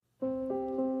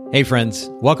Hey friends,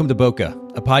 welcome to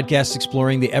Bokeh, a podcast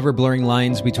exploring the ever-blurring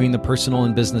lines between the personal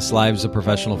and business lives of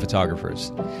professional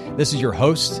photographers. This is your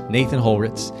host, Nathan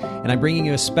Holritz, and I'm bringing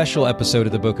you a special episode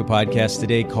of the Bokeh podcast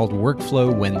today called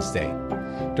Workflow Wednesday.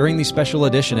 During these special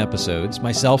edition episodes,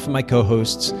 myself and my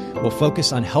co-hosts will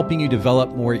focus on helping you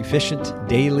develop more efficient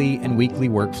daily and weekly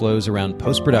workflows around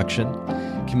post-production,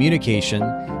 communication,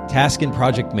 task and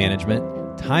project management,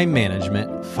 time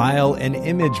management, file and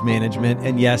image management,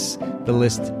 and yes, the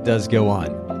list does go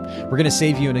on. We're going to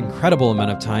save you an incredible amount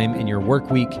of time in your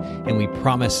work week, and we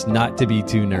promise not to be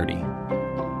too nerdy.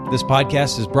 This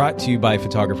podcast is brought to you by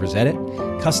Photographers Edit,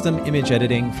 custom image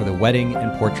editing for the wedding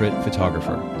and portrait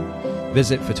photographer.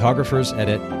 Visit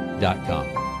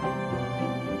photographersedit.com.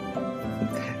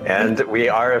 And we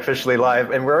are officially live,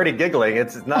 and we're already giggling.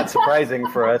 It's not surprising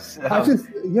for us. I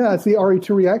see already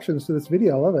two reactions to this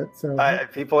video. I love it. So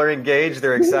people are engaged.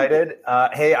 They're excited.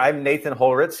 Hey, I'm Nathan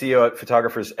Holritz, CEO at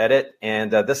Photographers Edit,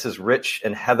 and this is Rich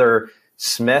and Heather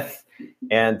Smith,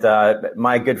 and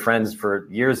my good friends for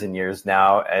years and years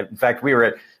now. In fact, we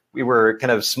were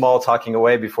kind of small talking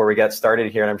away before we got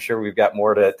started here, and I'm sure we've got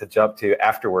more to jump to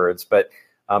afterwards. But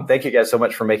thank you guys so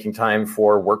much for making time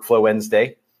for Workflow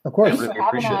Wednesday. Of course. I really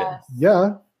appreciate it.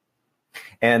 Yeah.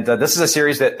 And this is a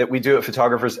series that we do at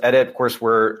Photographers Edit. Of course,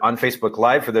 we're on Facebook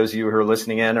Live for those of you who are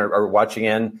listening in or watching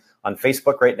in on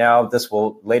Facebook right now. This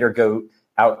will later go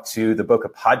out to the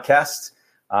Bokeh podcast,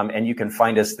 and you can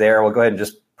find us there. We'll go ahead and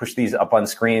just push these up on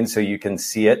screen so you can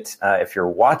see it if you're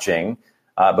watching.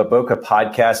 But Bokeh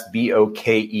Podcast,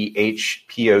 BOKEH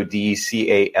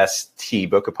PODCAST,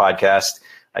 Bokeh Podcast.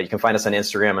 You can find us on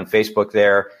Instagram and Facebook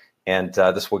there. And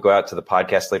this will go out to the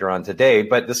podcast later on today.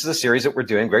 But this is a series that we're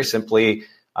doing very simply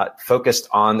focused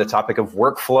on the topic of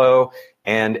workflow.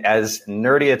 And as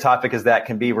nerdy a topic as that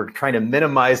can be, we're trying to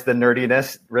minimize the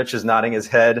nerdiness. Rich is nodding his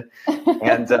head.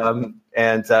 and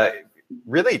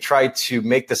really try to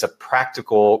make this a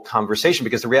practical conversation.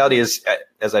 Because the reality is,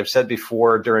 as I've said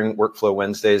before during Workflow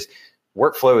Wednesdays,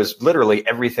 workflow is literally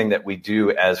everything that we do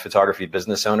as photography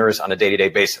business owners on a day-to-day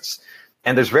basis.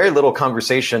 And there's very little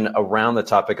conversation around the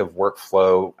topic of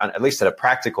workflow, at least at a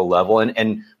practical level,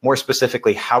 and more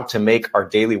specifically, how to make our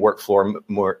daily workflow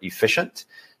more efficient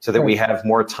so that we have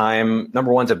more time,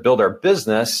 number one, to build our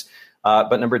business,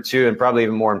 but number two, and probably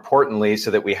even more importantly,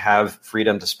 so that we have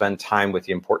freedom to spend time with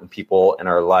the important people in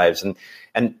our lives.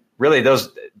 And really,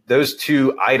 those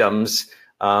two items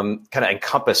kind of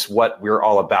encompass what we're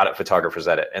all about at Photographers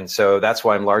Edit. And so that's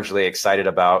why I'm largely excited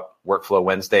about Workflow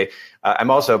Wednesday.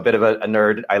 I'm also a bit of a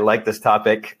nerd. I like this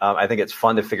topic. I think it's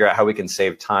fun to figure out how we can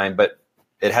save time, but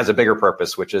it has a bigger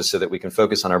purpose, which is so that we can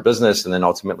focus on our business and then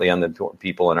ultimately on the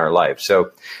people in our lives.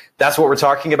 So that's what we're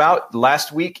talking about.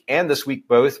 Last week and this week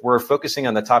both, we're focusing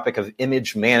on the topic of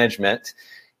image management.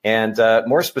 And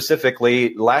more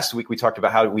specifically, last week we talked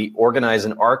about how we organize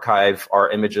and archive our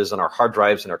images on our hard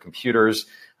drives and our computers,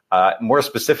 more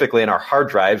specifically in our hard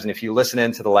drives. And if you listen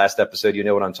into the last episode, you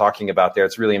know what I'm talking about there.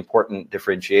 It's really important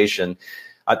differentiation.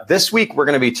 This week, we're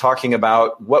going to be talking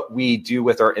about what we do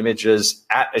with our images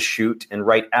at a shoot and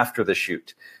right after the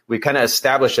shoot. We kind of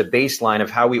established a baseline of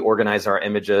how we organize our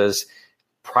images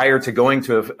prior to going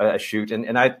to a shoot.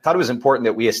 And I thought it was important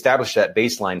that we establish that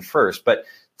baseline first. But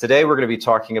today, we're going to be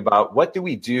talking about what do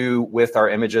we do with our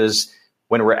images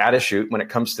when we're at a shoot, when it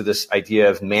comes to this idea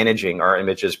of managing our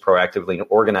images proactively and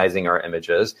organizing our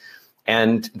images.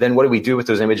 And then what do we do with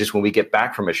those images when we get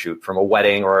back from a shoot, from a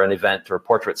wedding or an event or a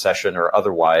portrait session or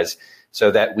otherwise,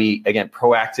 so that we, again,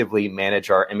 proactively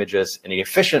manage our images in an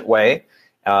efficient way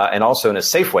and also in a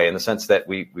safe way, in the sense that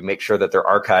we make sure that they're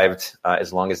archived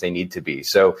as long as they need to be.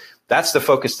 So that's the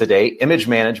focus today, image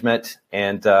management,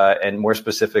 and more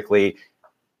specifically,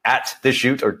 at the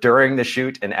shoot or during the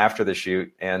shoot and after the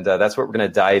shoot. And that's what we're going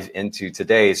to dive into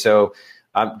today. So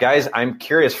guys, I'm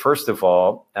curious, first of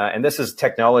all, and this is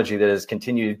technology that has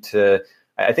continued to,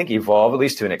 I think, evolve, at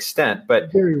least to an extent,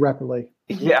 but very rapidly.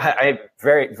 Yeah,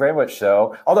 very, very much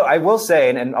so. Although I will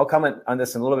say, and I'll comment on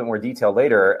this in a little bit more detail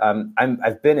later,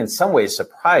 I've been in some ways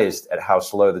surprised at how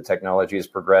slow the technology has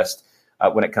progressed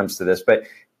when it comes to this. But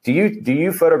do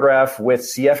you photograph with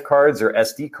CF cards or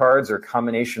SD cards or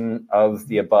combination of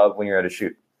the above when you're at a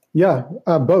shoot? Yeah,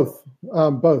 both.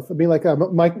 Both. I mean, like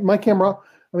my camera.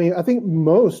 I mean, I think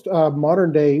most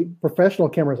modern day professional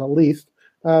cameras, at least,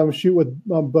 shoot with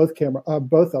both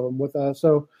of them. With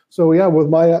so yeah, with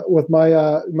my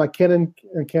Canon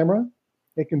camera,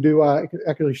 it can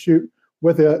actually shoot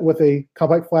with a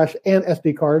compact flash and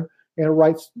SD card, and it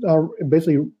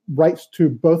basically writes to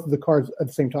both of the cards at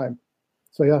the same time.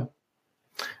 So yeah.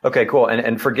 Okay, cool.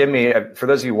 And forgive me, for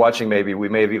those of you watching, maybe we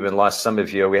may have even lost some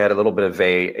of you. We had a little bit of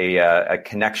a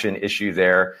connection issue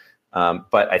there.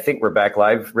 But I think we're back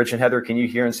live. Rich and Heather, can you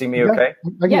hear and see me okay?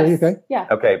 I can hear you okay. Yeah.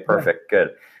 Okay, perfect.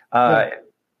 Good.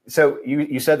 So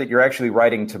you said that you're actually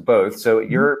writing to both. So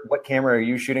what camera are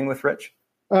you shooting with, Rich?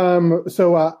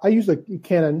 So I use a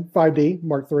Canon 5D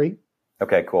Mark III.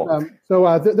 Okay, cool.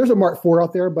 There's a Mark IV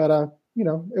out there, but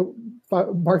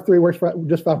Mark III works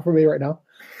just fine for me right now.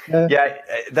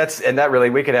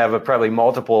 We could have a probably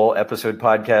multiple episode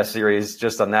podcast series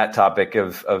just on that topic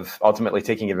of ultimately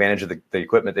taking advantage of the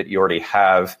equipment that you already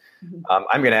have. Mm-hmm.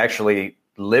 I'm going to actually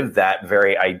live that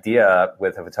very idea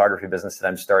with a photography business that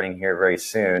I'm starting here very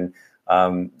soon.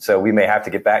 So we may have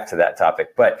to get back to that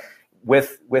topic. But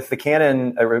with the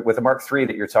Canon, with the Mark III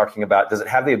that you're talking about, does it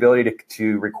have the ability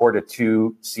to record to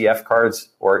 2 CF cards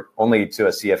or only to a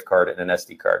CF card and an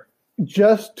SD card?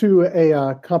 Just to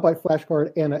a compact flash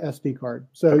card and an SD card.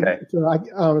 So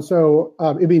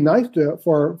it'd be nice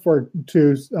for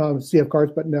 2 CF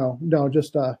cards, but no,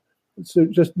 just to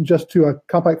a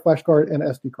compact flash card and an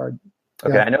SD card.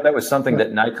 Okay, yeah. I know that was something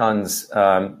that Nikon's,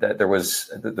 that there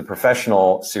was the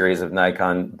professional series of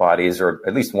Nikon bodies, or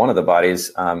at least one of the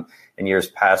bodies in years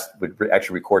past would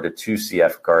actually record to 2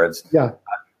 CF cards. Yeah.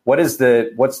 What's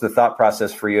the thought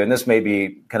process for you? And this may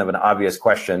be kind of an obvious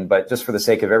question, but just for the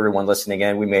sake of everyone listening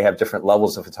in, we may have different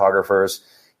levels of photographers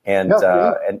and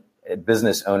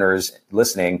business owners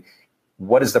listening.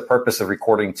 What is the purpose of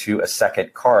recording to a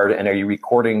second card? And are you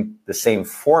recording the same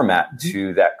format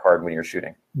to that card when you're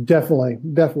shooting? Definitely.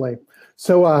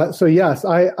 So yes,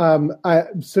 I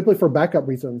simply for backup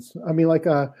reasons. I mean,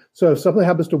 so if something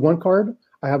happens to one card,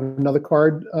 I have another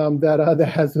card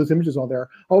that has those images on there.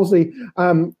 Obviously,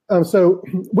 so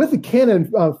with the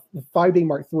Canon 5D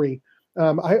Mark III,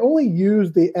 I only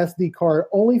use the SD card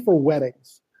only for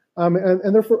weddings,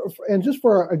 and just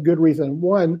for a good reason.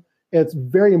 One, it's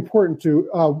very important to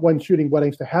when shooting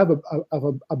weddings to have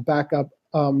a backup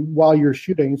while you're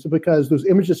shooting. So because those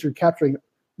images you're capturing,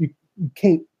 you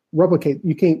can't replicate,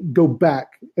 you can't go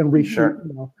back and reshoot.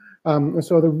 Sure.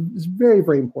 So it's very,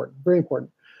 very important. Very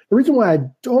important. The reason why I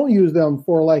don't use them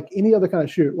for like any other kind of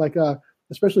shoot, like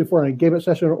especially for an engagement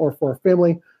session or for a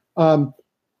family, the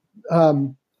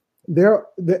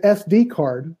SD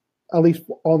card, at least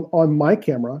on my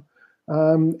camera,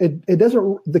 it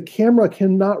doesn't. The camera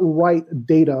cannot write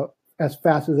data as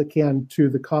fast as it can to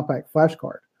the compact flash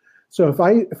card. So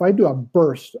if I do a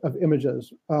burst of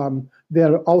images,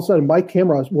 then all of a sudden my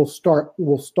camera will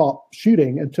stop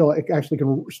shooting until it actually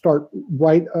can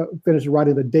finish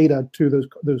writing the data to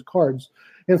those cards.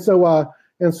 So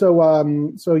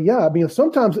yeah, I mean,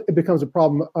 sometimes it becomes a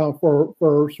problem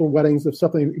for some weddings if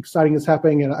something exciting is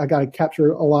happening and I got to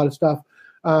capture a lot of stuff.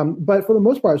 But for the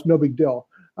most part, it's no big deal.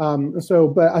 But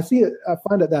I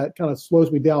find that kind of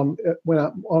slows me down when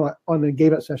I'm on an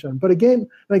engagement session. But again,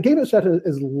 an engagement session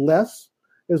is less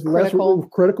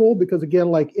critical because again,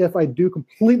 like if I do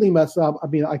completely mess up, I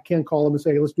mean, I can call them and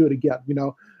say, hey, let's do it again,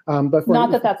 But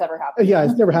not that that's ever happened. Yeah,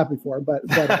 it's never happened before. But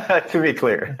to be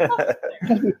clear,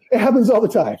 it happens all the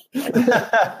time.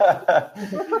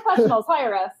 We're professionals,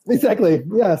 hire us. Exactly.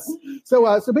 Yes.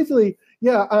 So basically.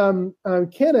 Yeah,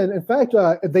 Canon. In fact,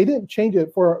 they didn't change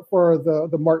it for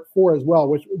the Mark IV as well,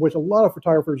 which a lot of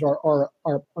photographers are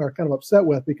kind of upset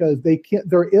with because they can't.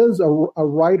 There is a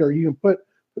writer you can put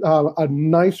a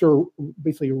nicer,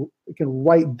 basically, it can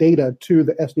write data to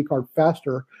the SD card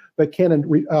faster, but Canon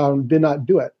did not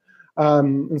do it.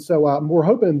 And so we're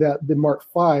hoping that the Mark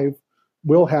V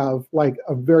will have like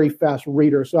a very fast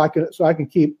reader, so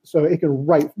it can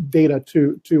write data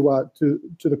to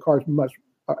the cards much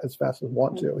as fast as I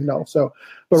want to,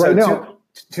 but right now,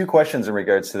 two questions in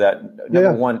regards to that.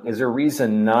 Number one, is there a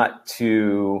reason not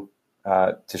to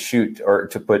shoot or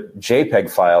to put JPEG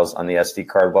files on the SD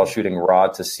card while shooting RAW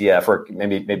to CF, or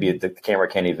maybe the camera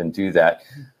can't even do that?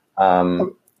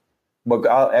 Well,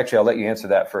 I'll let you answer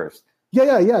that first.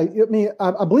 Yeah. I mean,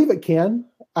 I believe it can.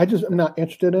 I'm not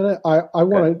interested in it. I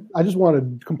just want a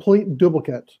complete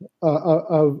duplicate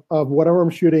of whatever I'm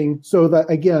shooting, so that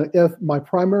again, if my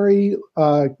primary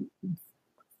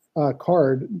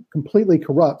card completely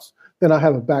corrupts, then I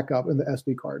have a backup in the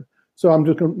SD card. So I'm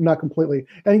just not completely.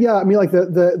 And yeah, I mean, like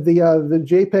the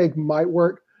JPEG might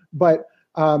work, but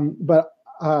and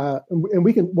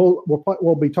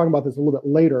we'll be talking about this a little bit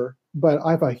later. But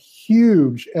I have a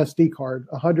huge SD card,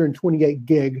 128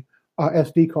 gig.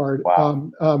 SD card, wow.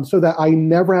 So that I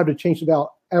never have to change it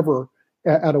out ever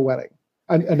at a wedding.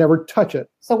 I never touch it.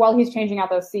 So while he's changing out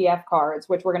those CF cards,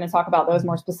 which we're going to talk about those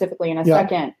more specifically in a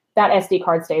second, that SD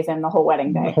card stays in the whole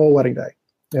wedding day. The whole wedding day.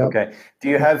 Yeah. Okay. Do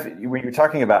you have, when you're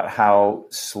talking about how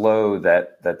slow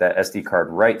that SD card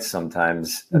writes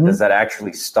sometimes, does that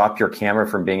actually stop your camera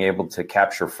from being able to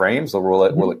capture frames, or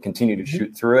will it continue to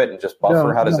shoot through it and just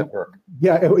buffer? How does it work?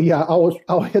 Yeah.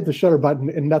 I'll hit the shutter button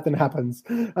and nothing happens.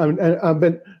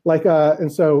 But like, and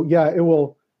so, yeah, it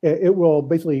will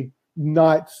basically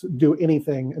not do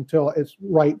anything until it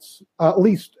writes, at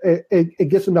least it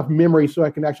gets enough memory so I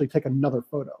can actually take another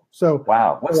photo. So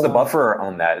wow, what's the buffer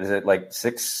on that? Is it like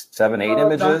 6, 7, 8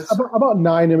 images? About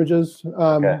 9 images.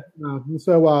 Okay. And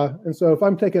so if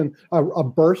I'm taking a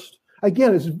burst,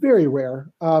 again, it's very rare,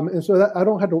 and so that I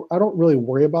don't really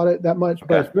worry about it that much.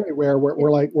 But it's very rare where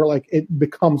like it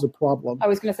becomes a problem. I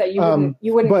was going to say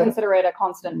you wouldn't consider it a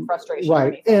constant frustration,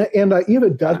 right? Or and if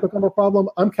it does become a problem,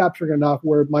 I'm capturing enough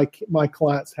where my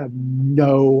clients have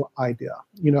no idea.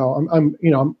 I'm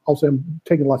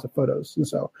taking lots of photos, and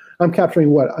so I'm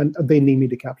capturing what they need me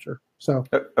to capture. So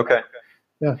okay.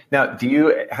 Yeah. Now,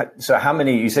 so how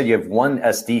many, you said you have one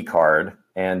SD card,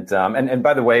 and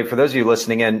by the way, for those of you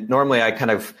listening in, normally I kind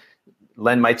of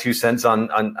lend my 2 cents on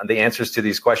the answers to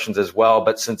these questions as well.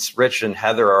 But since Rich and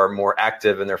Heather are more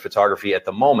active in their photography at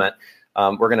the moment,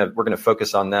 we're gonna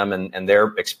focus on them and their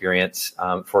experience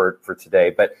for today.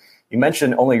 But you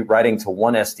mentioned only writing to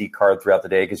one SD card throughout the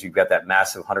day because you've got that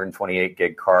massive 128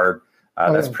 gig card.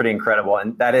 That's pretty incredible,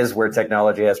 and that is where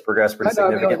technology has progressed pretty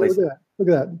significantly. Look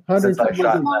at that. Since I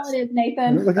shot how it is,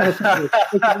 Nathan. Look at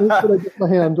my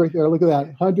hand right there. Look at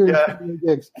that. 120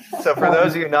 gigs. So for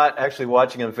those of you not actually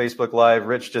watching on Facebook Live,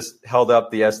 Rich just held up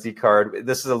the SD card.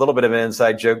 This is a little bit of an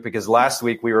inside joke because last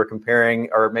week we were comparing,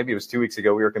 or maybe it was 2 weeks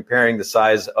ago, we were comparing the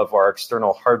size of our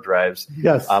external hard drives.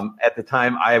 Yes. At the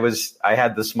time, I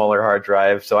had the smaller hard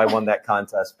drive, so I won that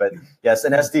contest. But yes,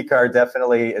 an SD card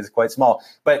definitely is quite small.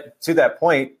 But to that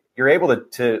point, you're able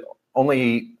to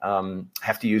only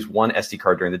have to use one SD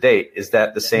card during the day. Is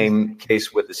that the same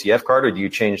case with the CF card, or do you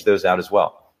change those out as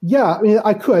well? Yeah, I mean,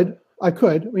 I could. I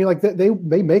mean, like they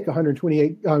make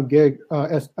 128 gig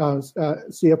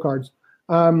CF cards,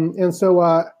 and so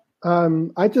I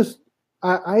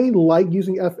like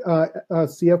using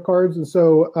CF cards, and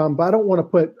so but I don't want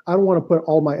to put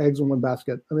all my eggs in one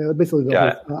basket. I mean, basically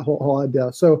the whole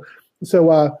idea. So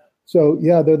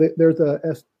yeah, there's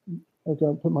a I'm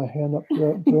going to put my hand up.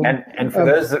 And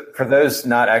for those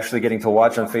not actually getting to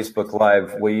watch on Facebook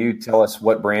Live, will you tell us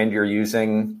what brand you're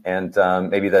using and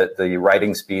maybe the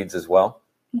writing speeds as well?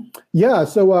 Yeah.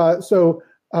 So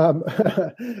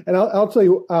and I'll tell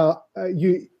you,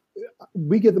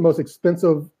 we get the most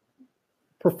expensive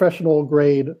professional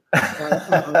grade,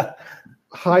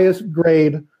 highest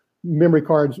grade memory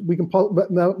cards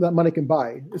that money can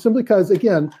buy. Simply because,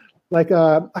 again, like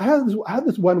I had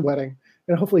this one wedding.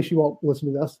 And hopefully she won't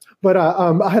listen to this. But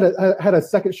I had a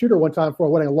second shooter one time for a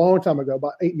wedding a long time ago,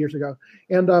 about 8 years ago,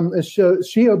 and she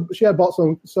had bought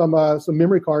some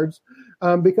memory cards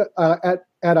because at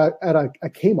a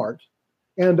Kmart,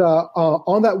 and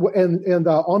on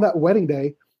that wedding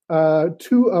day,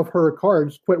 2 of her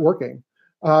cards quit working,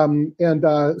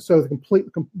 so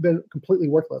been completely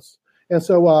worthless. And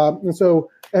so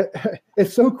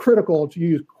it's so critical to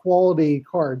use quality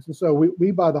cards, and so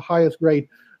we buy the highest grade.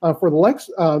 For the Lex,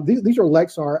 these are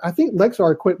Lexar. I think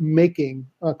Lexar quit making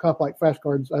compact flash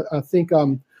cards. I think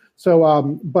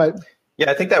but yeah,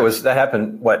 I think that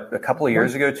happened. What, a couple of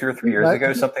years ago, 2 or 3 years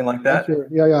ago, something like that.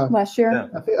 Last year. Yeah.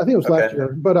 I think it was last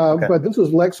year. But this is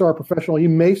Lexar Professional. You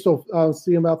may still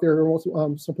see them out there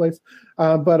someplace.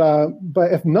 But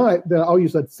if not, then I'll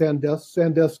use a SanDisk.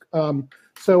 The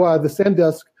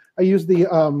SanDisk, I use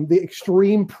the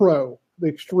Extreme Pro. The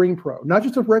Extreme Pro, not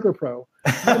just a regular Pro. I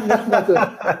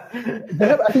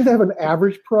think they have an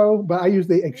average Pro, but I use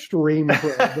the Extreme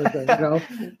Pro.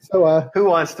 So who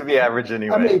wants to be average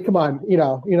anyway? I mean, come on,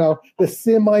 the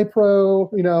Semi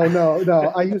Pro.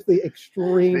 No. I use the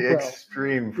Extreme Pro.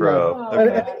 Extreme Pro. Yeah.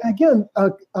 Okay. And again,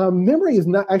 memory is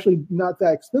not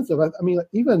that expensive. I mean,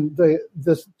 even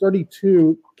this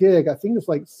 32 gig, I think it's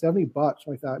like $70,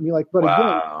 like that. I mean, but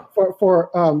wow. Again,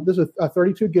 for this is a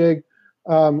 32 gig.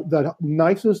 The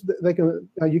nicest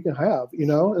you can have,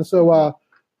 and so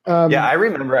yeah, I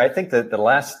remember. I think that the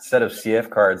last set of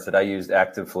CF cards that I used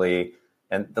actively,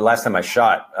 and the last time I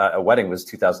shot a wedding was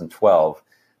 2012.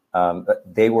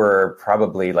 They were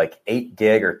probably like 8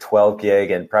 gig or 12 gig,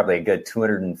 and probably a good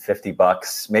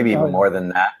 $250, maybe even more than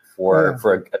that for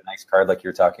a nice card like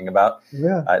you're talking about.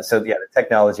 Yeah. So the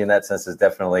technology in that sense has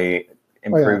definitely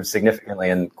improved significantly,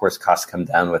 and of course costs come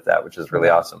down with that, which is really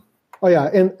awesome. Oh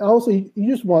yeah, and also you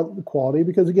just want the quality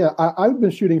because again, I've been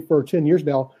shooting for 10 years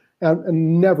now,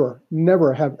 and never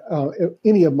have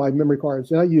any of my memory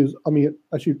cards. And I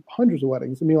shoot hundreds of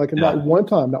weddings. I mean, like not one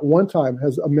time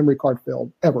has a memory card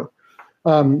failed ever.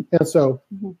 And so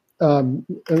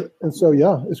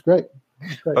yeah, it's great.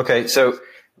 Okay, so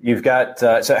you've got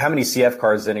so how many CF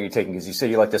cards then are you taking? Because you said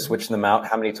you like to switch them out.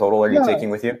 How many total are you taking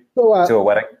with you to a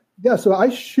wedding? Yeah, so I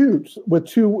shoot with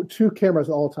two cameras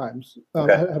at all times. I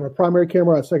have a primary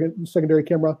camera, a secondary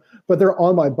camera, but they're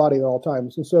on my body at all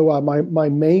times. And so my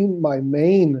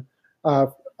main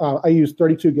I use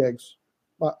 32 gigs.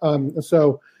 And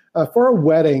so for a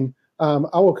wedding, I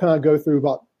will kind of go through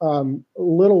about a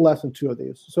little less than 2 of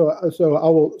these. So I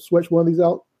will switch one of these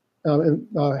out and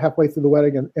halfway through the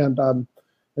wedding, and then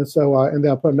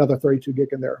I'll put another 32 gig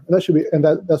in there. And that should be, and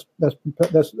that's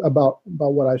about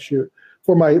what I shoot.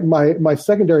 For my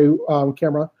secondary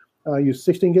camera, I use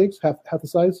 16 gigs, half the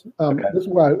size. This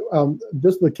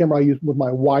is the camera I use with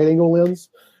my wide angle lens.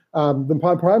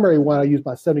 The primary one I use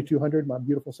my 7200, my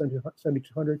beautiful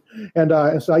 7200,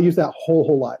 and so I use that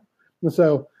whole lot. And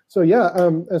so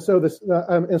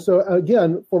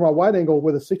again, for my wide angle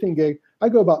with a 16 gig, I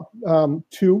go about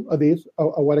 2 of these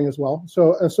a wedding as well.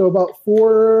 So about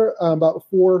four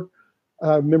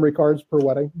memory cards per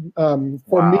wedding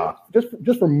for me,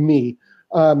 just for me.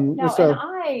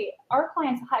 Our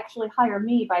clients actually hire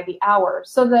me by the hour.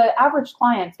 So the average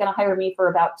client's going to hire me for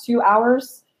about 2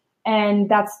 hours. And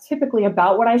that's typically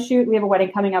about what I shoot. We have a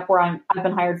wedding coming up where I've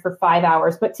been hired for 5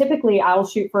 hours, but typically I'll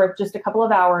shoot for just a couple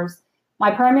of hours.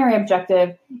 My primary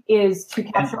objective is to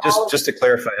capture just to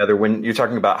clarify, Heather, when you're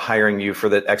talking about hiring you for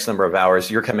the X number of hours,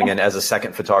 you're coming in as a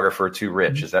second photographer to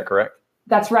Rich. Is that correct?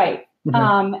 That's right.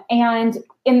 Mm-hmm. And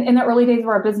in the early days of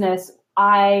our business,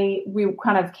 we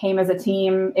kind of came as a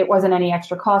team. It wasn't any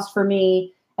extra cost for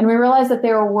me. And we realized that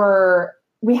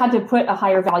we had to put a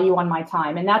higher value on my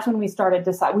time. And that's when we started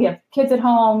to decide. We have kids at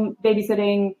home,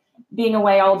 babysitting, being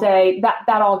away all day.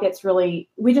 That all gets really,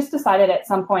 we just decided at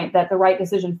some point that the right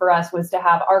decision for us was to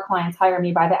have our clients hire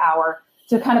me by the hour,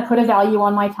 to kind of put a value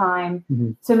on my time,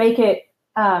 to make it,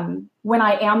 when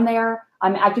I am there,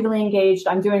 I'm actively engaged,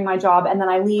 I'm doing my job, and then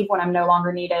I leave when I'm no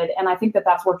longer needed. And I think that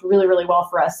that's worked really, really well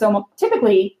for us. So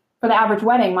typically for the average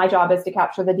wedding, my job is to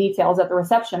capture the details at the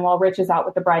reception while Rich is out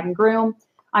with the bride and groom.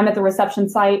 I'm at the reception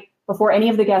site before any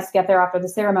of the guests get there after the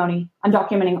ceremony. I'm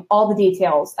documenting all the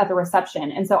details at the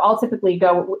reception. And so I'll typically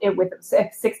go with a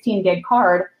 16 gig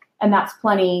card, and that's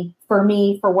plenty for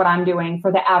me for what I'm doing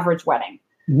for the average wedding.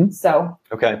 So,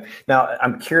 okay. Now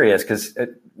I'm curious because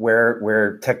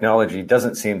where technology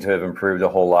doesn't seem to have improved a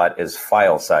whole lot is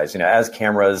file size. As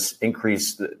cameras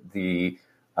increase the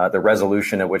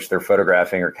resolution at which they're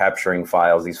photographing or capturing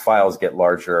files, these files get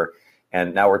larger.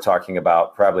 And now we're talking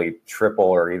about probably triple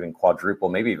or even quadruple,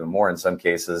 maybe even more in some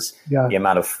cases, the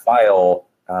amount of file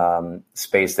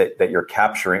space that you're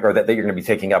capturing, or that you're going to be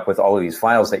taking up with all of these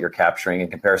files that you're capturing in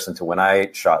comparison to when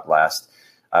I shot last,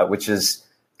 which is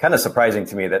kind of surprising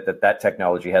to me that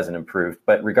technology hasn't improved.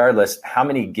 But regardless, how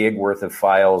many gig worth of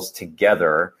files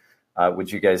together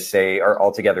would you guys say, or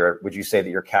altogether, would you say that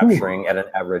you're capturing at an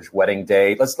average wedding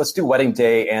day? Let's do wedding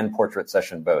day and portrait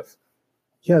session both.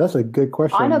 Yeah, that's a good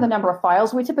question. I know the number of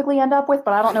files we typically end up with,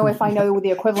 but I don't know if I know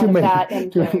the equivalent of that in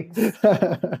gigs.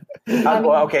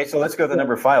 Well, okay, so let's go to the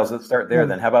number of files. Let's start there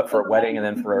then. How about for a wedding and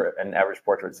then for an average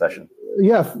portrait session?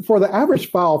 Yeah, for the average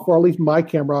file, for at least my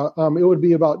camera, it would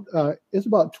be about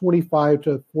 25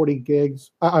 to 40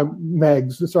 gigs,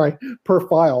 megs, per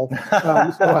file.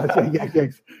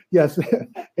 Gigs. Yes,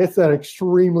 it's an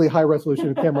extremely high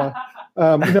resolution camera.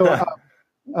 I'm getting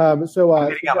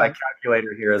out my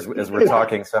calculator here as we're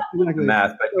talking, so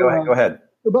math. But go ahead.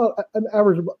 About an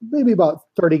average, maybe about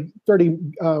 30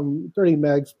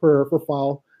 megs per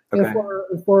file. Okay. And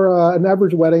for an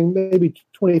average wedding, maybe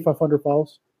 2,500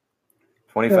 files.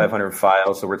 2,500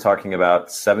 files. So we're talking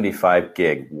about 75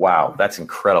 gig. Wow, that's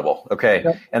incredible. Okay,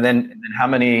 and then how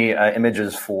many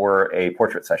images for a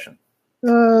portrait session?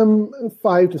 5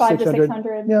 to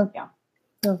 600. Yeah.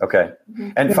 Okay.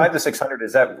 And 5 to 600,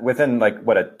 is that within a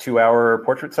 2-hour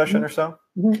portrait session or so?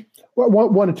 Well,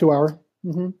 1 to 2 hour.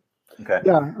 Okay.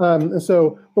 Yeah.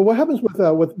 But what happens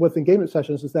with engagement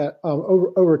sessions is that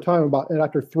over time,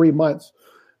 after 3 months,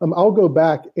 I'll go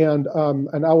back and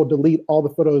I will delete all the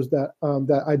photos that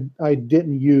I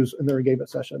didn't use in their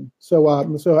engagement session. So I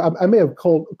may have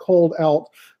culled out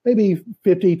maybe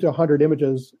 50 to 100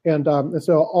 images, and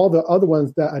so all the other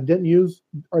ones that I didn't use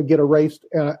get erased,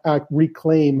 and I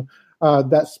reclaim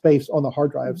that space on the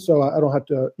hard drive. So I don't have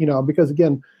to, because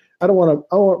again, I don't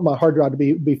want my hard drive to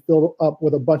be filled up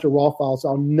with a bunch of raw files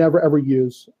I'll never ever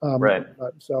use. Right.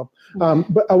 But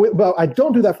I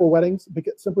don't do that for weddings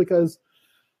simply because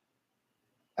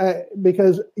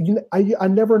because I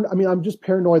never. I mean, I'm just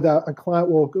paranoid that a client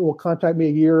will contact me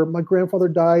a year. My grandfather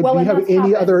died. Well, do you have any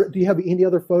happened. other? Do you have any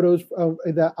other photos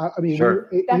that? I mean, sure.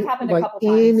 That's happened like a couple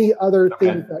times. any other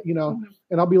thing that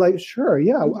and I'll be like, sure,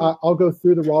 yeah, I'll go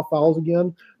through the raw files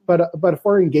again. But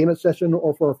for an engagement session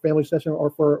or for a family session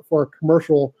or for a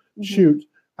commercial shoot,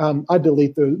 I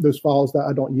delete those files that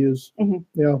I don't use.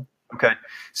 Okay.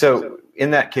 So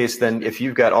in that case, then, if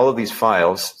you've got all of these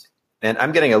files, and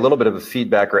I'm getting a little bit of a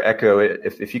feedback or echo,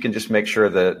 if you can just make sure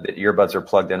that the earbuds are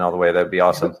plugged in all the way, that'd be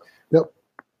awesome. Yep.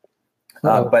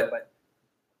 But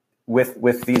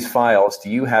with these files, do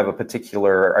you have a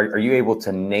particular, are you able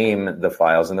to name the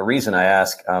files? And the reason I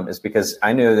ask is because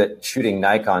I know that shooting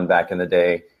Nikon back in the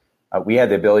day, we had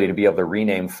the ability to be able to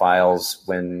rename files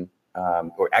when,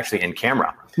 or actually in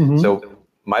camera. So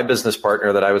my business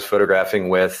partner that I was photographing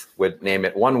with would name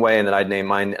it one way, and then I'd name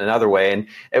mine another way. And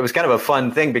it was kind of a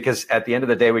fun thing because at the end of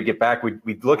the day, we'd get back,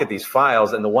 we'd look at these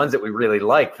files, and the ones that we really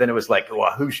liked, then it was like,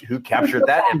 well, who captured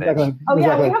that image? Exactly. Oh,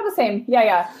 yeah, we have the same.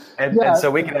 Yeah. And so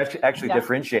we can actually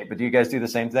differentiate. But do you guys do the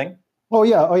same thing? Oh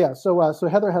yeah. So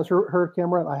Heather has her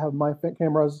camera, and I have my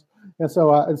cameras, and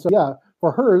so yeah,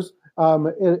 for hers,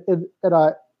 in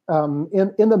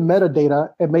the metadata,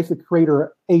 it makes the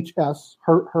creator HS,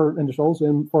 her initials,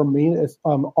 and for me it's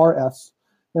RS.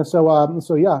 And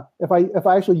so yeah, if I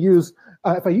actually use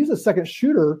if I use a second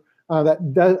shooter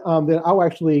then I'll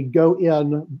actually go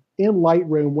in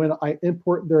Lightroom when I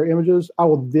import their images. I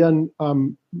will then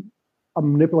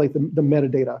manipulate the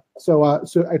metadata. So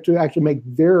to actually make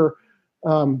their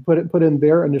put in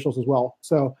their initials as well.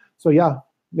 So yeah.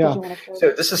 Yeah.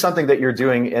 So this is something that you're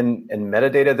doing in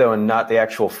metadata, though, and not the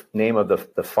actual name of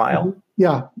the file.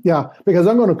 Yeah, because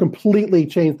I'm going to completely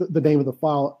change the name of the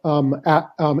file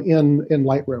in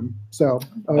Lightroom. So.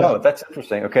 Oh, that's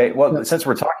interesting. Okay. Well, since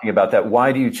we're talking about that,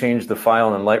 why do you change the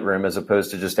file in Lightroom as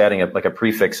opposed to just adding a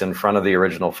prefix in front of the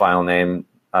original file name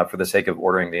for the sake of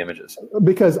ordering the images?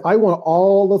 Because I want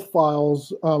all the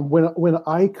files when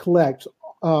I collect.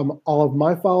 All of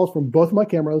my files from both my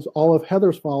cameras, all of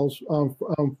Heather's files,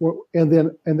 and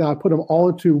then I put them all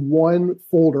into one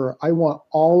folder. I want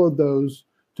all of those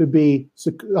to be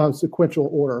sequential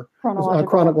order,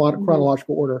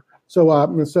 chronological order. So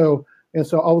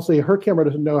obviously her camera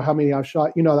doesn't know how many I've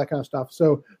shot, that kind of stuff.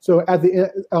 So at the end,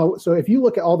 so if you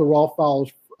look at all the raw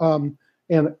files, and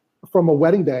from a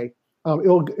wedding day,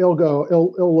 it'll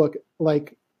look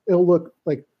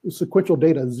like sequential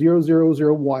data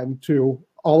 0001 to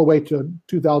all the way to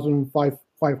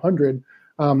 2,500,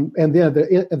 and then at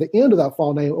the end of that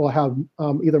file name, it will have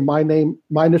either my name,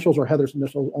 my initials, or Heather's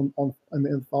initials on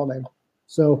the file name.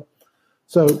 So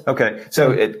okay.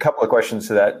 So a couple of questions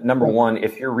to that. Number one,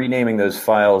 if you're renaming those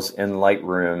files in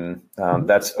Lightroom,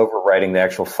 that's overwriting the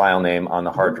actual file name on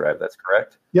the hard drive. That's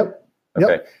correct? Yep.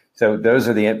 Okay. Yep. So those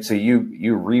are so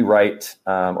you rewrite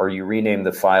or you rename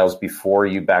the files before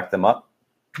you back them up.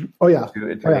 Oh yeah,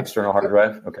 to an external hard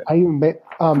drive. Okay. I even made,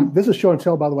 this is show and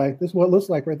tell, by the way. This is what it looks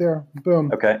like right there. Boom.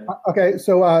 Okay. Okay.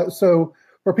 So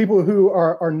for people who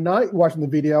are not watching the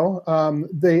video,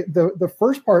 the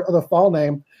first part of the file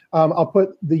name, I'll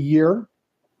put the year,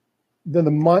 then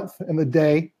the month and the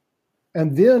day,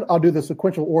 and then I'll do the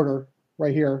sequential order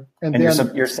right here. And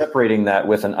then you're separating that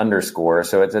with an underscore.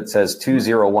 So it says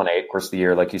 2018, of course, the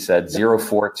year, like you said,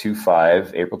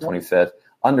 0425, April 25th.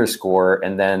 Underscore,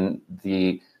 and then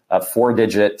the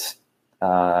 4-digit,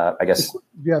 I guess.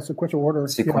 Yeah, sequential order.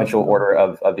 Sequential order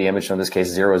of the image. So in this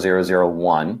case,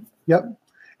 0001. Yep.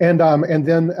 And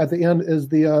then at the end is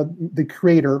the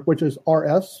creator, which is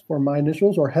RS for my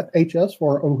initials, or HS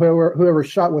for whoever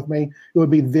shot with me. It would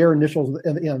be their initials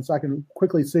at the end, so I can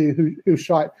quickly see who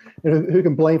shot and who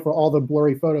can blame for all the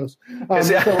blurry photos.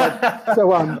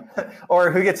 Or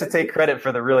who gets to take credit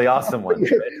for the really awesome ones.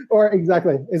 Right? Or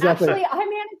exactly. Actually, I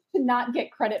managed to not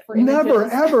get credit for images.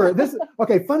 Never ever. This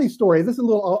okay. Funny story. This is a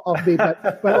little offbeat,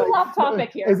 but off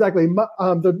topic here. Exactly.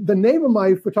 The name of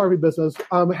my photography business.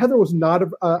 Heather was not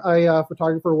a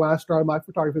photographer when I started my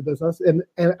photography business, and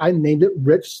I named it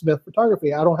Rich Smith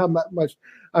Photography. I don't have that much.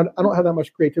 I don't have that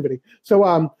much creativity.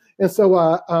 So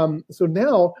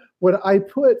now when I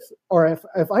put, or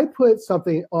if I put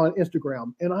something on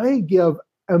Instagram and I give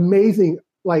amazing,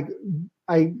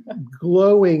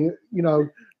 glowing,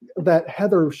 that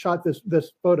Heather shot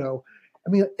this photo, I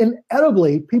mean,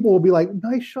 inevitably, people will be like,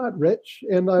 "Nice shot, Rich,"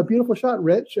 and "Beautiful shot,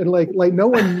 Rich," and like no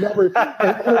one never.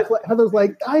 Heather's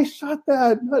like, "I shot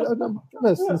that." Oh,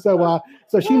 goodness. And so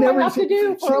she never have to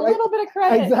do for a little bit of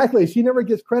credit. Exactly, she never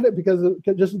gets credit because of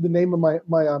just the name of my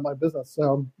business.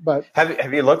 So, but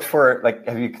have you looked for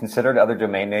have you considered other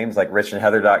domain names like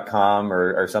richandheather.com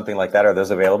or something like that? Are those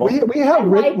available? We have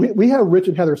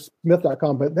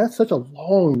richandheathersmith.com, but that's such a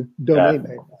long domain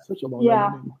name. Such a long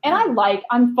name. And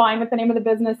I'm fine with the name of the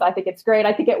business. I think it's great.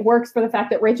 I think it works for the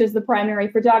fact that Rich is the primary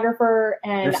photographer.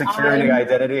 And your security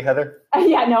identity, Heather?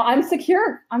 I'm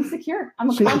secure. I'm a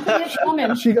confident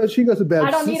woman. She goes to bed.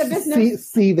 I don't need a business.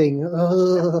 Seething.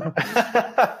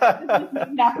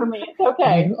 Not for me. It's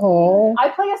okay. Oh. I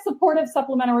play a supportive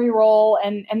supplementary role,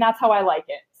 and that's how I like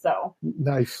it. So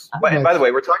nice. And by the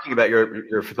way, we're talking about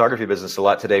your photography business a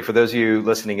lot today. For those of you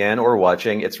listening in or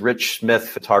watching, it's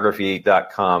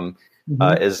richsmithphotography.com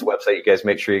is the website. You guys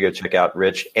make sure you go check out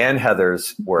Rich and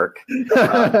Heather's work.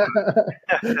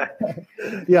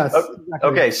 Yes.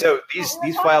 Okay, so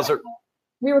these files are.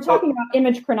 We were talking about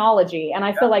image chronology, and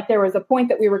I feel like there was a point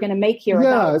that we were going to make here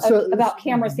about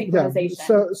camera synchronization.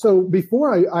 Yeah. So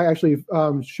before I actually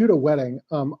shoot a wedding,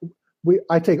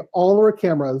 I take all of our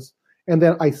cameras, and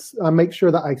then I make sure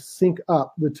that I sync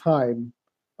up the time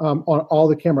on all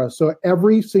the cameras. So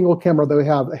every single camera that we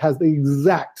have has the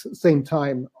exact same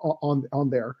time on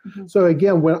there. Mm-hmm. So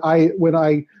again, when I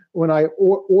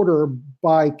order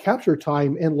by capture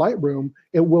time in Lightroom,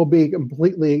 it will be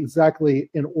completely exactly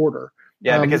in order.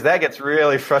 Yeah, because that gets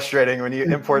really frustrating when you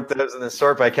import those and then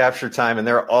sort by capture time, and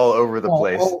they're all over the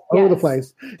place. All over the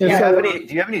place. Do you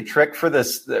have any trick for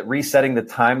this resetting the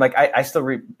time? Like I still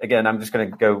again, I'm just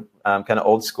going to go kind of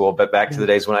old school, but back to the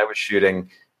days when I was shooting,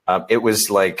 it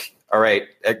was like, all right,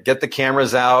 get the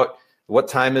cameras out. What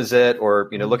time is it? Or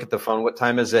look at the phone. What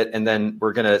time is it? And then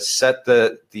we're going to set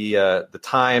the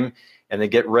time, and then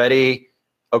get ready.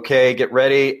 Okay, get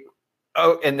ready.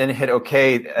 Oh, and then hit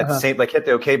OK at the same, hit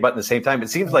the OK button at the same time. It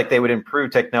seems like they would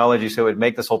improve technology so it would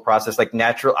make this whole process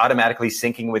automatically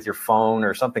syncing with your phone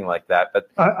or something like that. But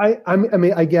I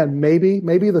mean, again, maybe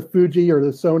the Fuji or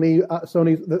the Sony,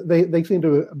 they seem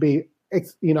to be,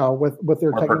 with their more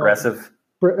technology. Progressive.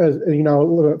 A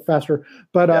little bit faster,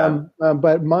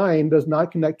 but mine does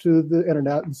not connect to the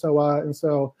internet, and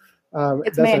so.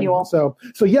 It's manual. So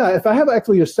yeah, if I have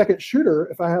actually a second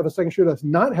shooter, that's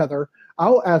not Heather,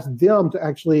 I'll ask them to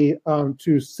actually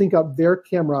to sync up their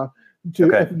camera to.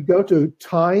 If you go to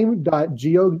time.gov,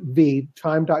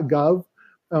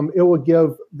 it will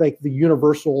give the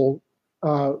universal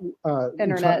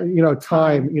internet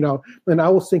time, and I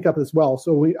will sync up as well.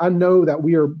 So I know that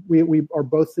we are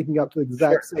both syncing up to the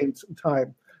exact same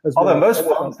time. Although most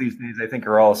phones these days, I think,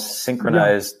 are all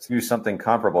synchronized to something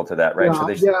comparable to that, right?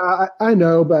 I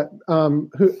know, but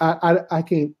I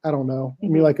can't. I don't know. I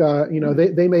mean,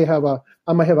 they may have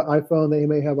I might have an iPhone. They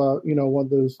may have one of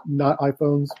those not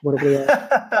iPhones, whatever they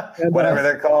are, and, whatever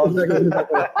they're called.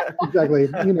 Exactly.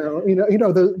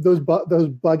 Those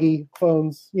buggy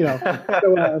phones.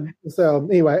 So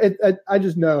anyway, I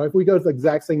just know if we go to the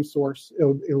exact same source, it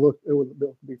would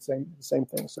be the same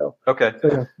thing. So okay.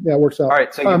 So, yeah, it works out. All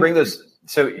right. So you bring those.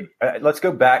 So let's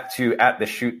go back to at the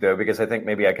shoot, though, because I think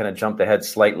maybe I kind of jumped ahead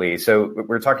slightly. So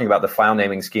we're talking about the file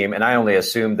naming scheme, and I only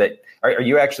assume that are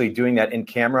you actually doing that in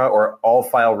camera, or all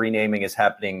file renaming is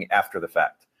happening after the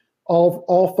fact?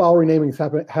 All file renaming is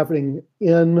happening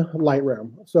in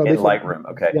Lightroom. So in Lightroom,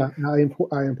 okay. Yeah,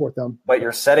 I import them. But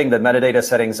you're setting the metadata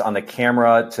settings on the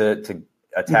camera to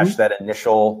attach that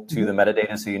initial to the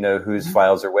metadata, so you know whose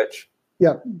files are which.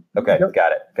 Yeah. Okay. Yep.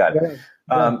 Got it.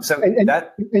 Yeah.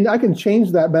 And I can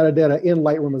change that metadata in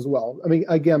Lightroom as well. I mean,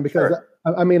 again, because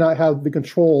I may not have the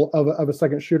control of a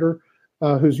second shooter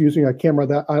who's using a camera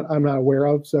that I'm not aware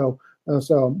of.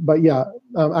 But yeah,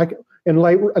 in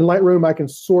Lightroom, I can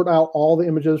sort out all the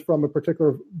images from a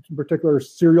particular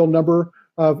serial number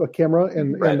of a camera,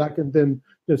 and I can then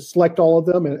just select all of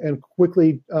them and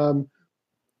quickly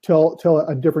tell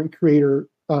a different creator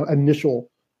initial.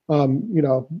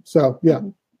 So yeah.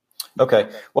 Okay.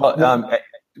 Well,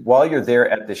 while you're there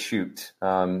at the shoot,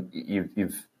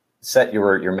 you've set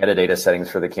your metadata settings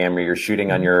for the camera. You're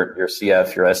shooting on your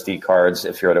CF, your SD cards,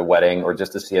 if you're at a wedding, or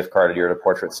just a CF card if you're at a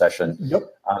portrait session. Yep.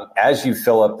 As you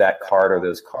fill up that card or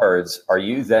those cards, are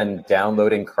you then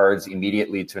downloading cards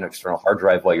immediately to an external hard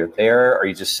drive while you're there? Are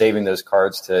you just saving those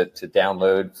cards to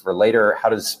download for later?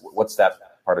 What's that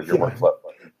part of your workflow?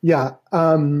 Yeah.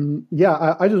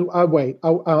 I wait.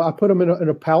 I put them in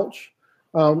a pouch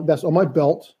that's on my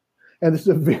belt. And this is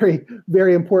a very,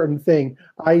 very important thing.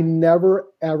 I never,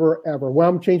 ever, ever, when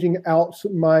I'm changing out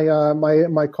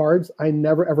my cards, I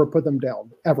never, ever put them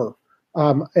down, ever.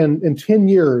 And in 10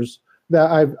 years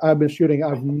that I've been shooting,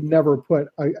 I've never put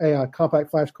a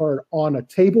compact flash card on a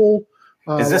table.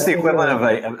 Is this the equivalent of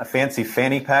a fancy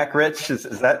fanny pack, Rich? Is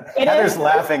that Heather's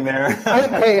laughing there?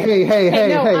 Hey!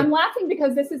 No, I'm laughing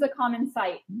because this is a common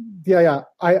sight. Yeah.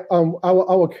 I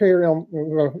will carry on.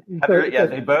 Heather,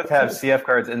 they both have CF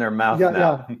cards in their mouth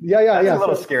now. Yeah. That's a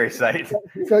little scary sight.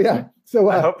 So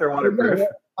I hope they're waterproof.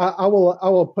 I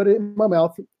will put it in my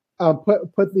mouth.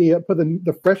 Put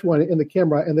the fresh one in the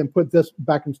camera, and then put this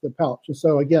back into the pouch. And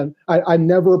so again, I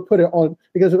never put it on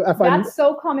because that's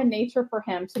so common nature for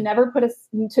him to never put a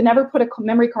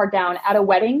memory card down at a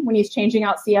wedding when he's changing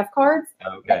out CF cards.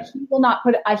 Okay. He will not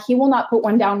put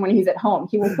one down when he's at home.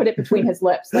 He will put it between his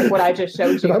lips, like what I just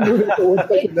showed you.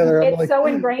 It's so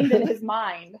ingrained in his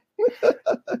mind.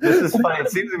 This is funny.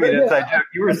 It seems to me an inside joke.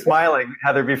 You were smiling,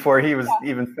 Heather, before he was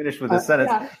even finished with his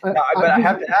sentence. But I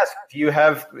have to ask: do you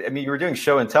have? I mean, you were doing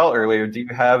show and tell earlier. Do you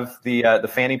have the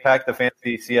fanny pack, the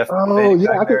fancy CF? Oh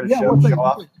yeah, show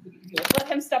off? Let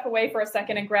him step away for a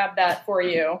second and grab that for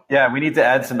you. Yeah, we need to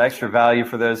add some extra value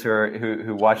for those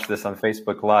who watch this on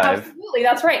Facebook Live. Absolutely,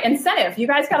 that's right. Incentive. You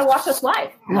guys got to watch us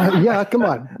live. Yeah, come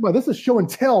on. This is show and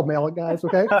tell, guys.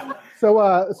 Okay. So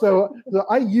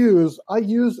I use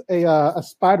a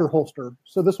spider holster.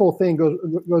 So this whole thing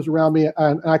goes around me,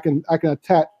 and I can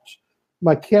attach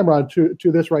my camera to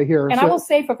this right here. And I will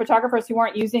say, for photographers who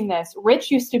aren't using this, Rich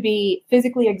used to be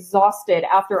physically exhausted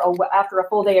after a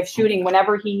full day of shooting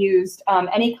whenever he used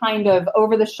any kind of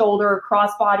over-the-shoulder,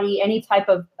 crossbody, any type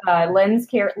of lens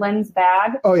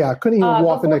bag. Oh yeah, couldn't even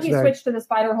walk the next day. Before he switched to the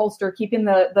spider holster, keeping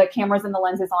the cameras and the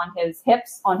lenses on his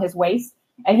hips, on his waist.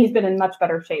 And he's been in much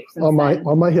better shape since on my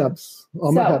hips.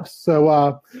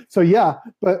 So yeah,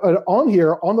 but on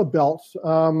here on the belt,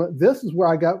 this is where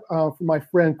I got from my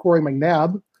friend Corey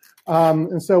McNabb,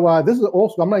 and so this is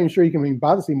also, I'm not even sure you can even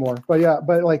buy this anymore, but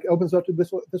like opens up to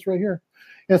this right here,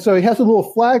 and so he has a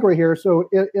little flag right here. So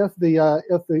if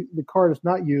the card is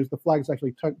not used, the flag is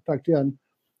actually tucked in,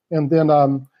 and then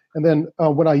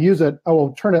when I use it, I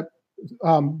will turn it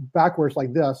backwards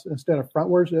like this instead of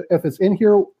frontwards. If it's in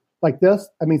here like this,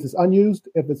 that means it's unused.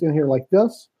 If it's in here like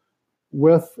this,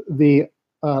 with the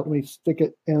let me stick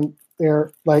it in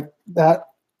there like that,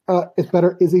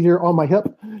 it's easier on my hip,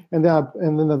 and then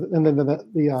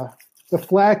the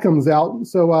flag comes out,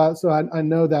 so I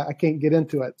know that I can't get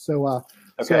into it. So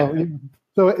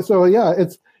yeah,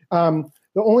 it's the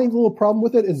only little problem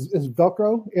with it is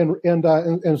Velcro, and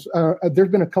there's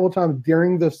been a couple times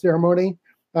during the ceremony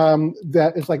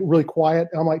that is like really quiet.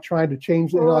 I'm like trying to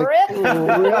change it. Like,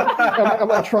 I'm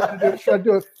like trying to do it. Should I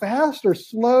do it fast or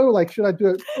slow? Like, should I do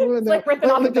it? It's like ripping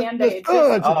off a Band-Aid.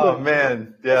 Oh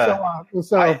man, yeah.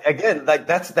 So again, like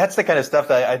that's the kind of stuff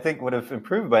that I think would have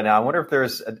improved by now. I wonder if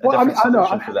there's a different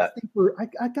solution for that.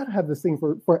 I gotta have this thing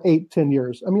for 8-10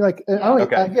 years. I mean, like, I don't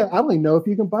even know if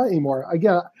you can buy it anymore.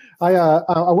 Again,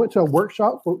 I went to a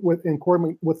workshop with Corey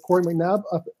McNabb.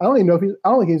 I don't even know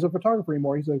I don't think he's a photographer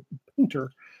anymore. He's a painter.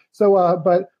 So,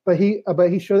 but he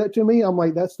showed that to me. I'm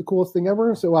like, that's the coolest thing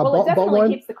ever. So I bought one.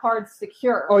 Keeps the cards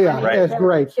secure. Oh yeah, right. It's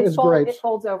great. It's great. It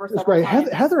folds over. It's great.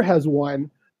 Heather has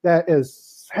one that is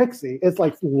sexy. It's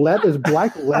like it's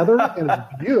black leather and it's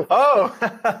beautiful.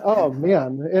 Oh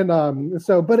man. And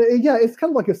so, but it's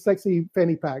kind of like a sexy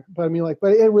fanny pack. But I mean, like,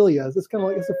 but it really is. It's kind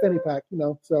of like it's a fanny pack,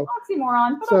 So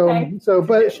oxymoron. But okay.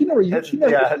 But she never. Yeah,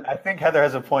 I think Heather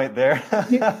has a point there.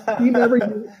 She never.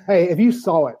 Hey, if you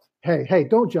saw it. Hey,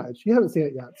 don't judge. You haven't seen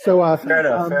it yet. So fair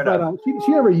enough.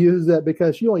 She never uses it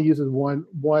because she only uses one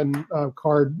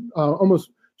card.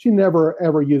 Almost, she never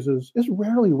ever uses. It's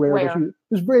rarely rare.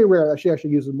 It's very rare that she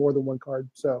actually uses more than one card.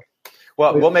 So,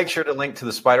 well, we'll make sure to link to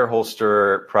the Spider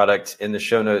Holster product in the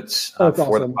show notes for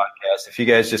the podcast. If you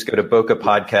guys just go to Bokeh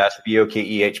Podcast,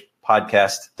 BOKEH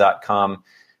podcast.com,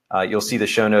 you'll see the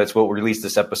show notes. We'll release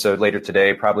this episode later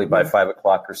today, probably by 5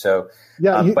 o'clock or so.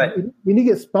 Yeah, but we need to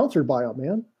get sponsored by it,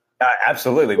 man.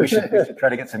 Absolutely. We should try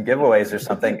to get some giveaways or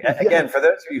something. Again, for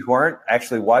those of you who aren't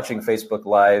actually watching Facebook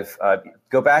Live,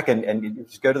 go back and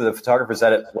just go to the Photographers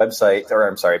Edit website,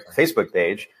 Facebook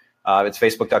page. It's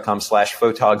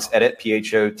facebook.com/photogsedit,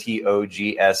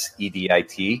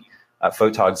 PHOTOGSEDIT.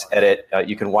 Photogs Edit.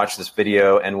 You can watch this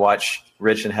video and watch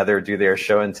Rich and Heather do their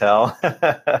show and tell.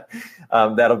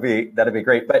 That'll be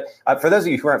great. But for those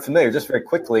of you who aren't familiar, just very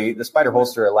quickly, the Spider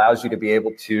Holster allows you to be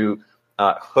able to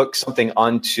hook something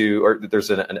onto, or there's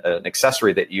an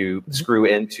accessory that you screw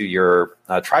into your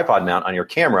tripod mount on your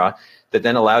camera that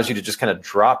then allows you to just kind of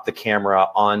drop the camera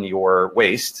on your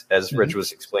waist, as Rich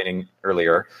was explaining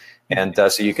earlier. And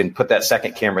so you can put that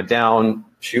second camera down,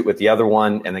 shoot with the other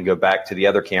one, and then go back to the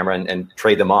other camera and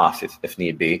trade them off if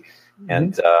need be.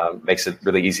 and makes it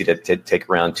really easy to take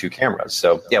around 2 cameras.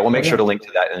 So yeah, we'll make sure to link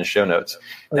to that in the show notes.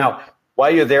 Now, while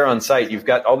you're there on site, you've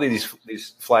got all these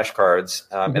flashcards,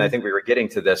 and I think we were getting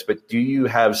to this, but do you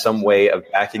have some way of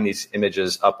backing these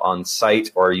images up on site,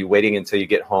 or are you waiting until you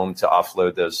get home to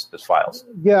offload those files?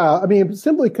 Yeah, I mean,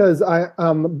 simply because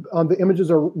the images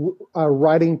are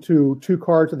writing to 2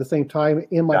 cards at the same time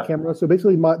in my camera. So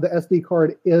basically, the SD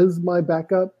card is my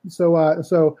backup. So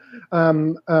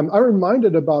I'm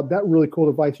reminded about that really cool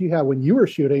device you had when you were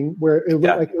shooting, where it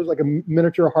was like a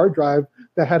miniature hard drive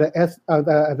that had a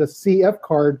CF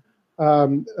card,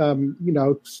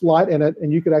 slot in it,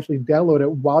 and you could actually download it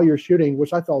while you're shooting,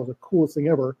 which I thought was the coolest thing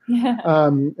ever. Yeah.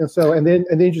 And then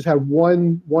you just had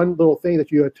one little thing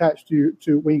that you attached to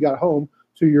when you got home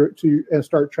and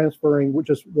start transferring with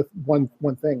one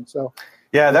thing. So.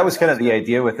 Yeah, that was kind of the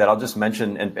idea with that. I'll just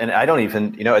mention, and I don't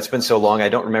even, it's been so long, I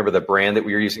don't remember the brand that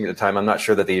we were using at the time. I'm not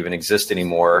sure that they even exist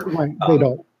anymore. Right, they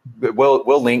don't.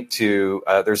 We'll link to,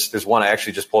 there's one I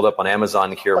actually just pulled up on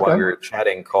Amazon here while we were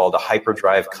chatting called a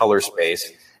Hyperdrive Color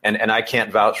Space. And I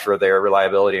can't vouch for their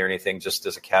reliability or anything, just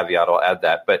as a caveat, I'll add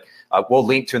that. But we'll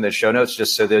link to in the show notes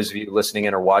just so those of you listening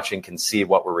in or watching can see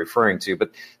what we're referring to. But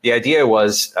the idea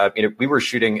was, we were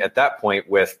shooting at that point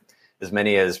with as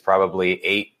many as probably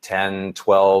 8, 10,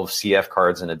 12 CF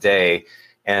cards in a day.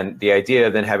 And the idea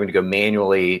of then having to go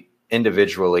manually,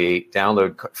 individually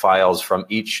download files from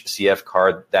each CF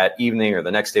card that evening or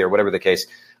the next day or whatever the case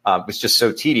was just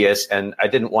so tedious. And I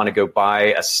didn't want to go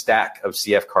buy a stack of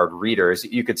CF card readers.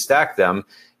 You could stack them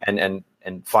and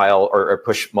file or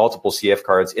push multiple CF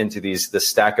cards into the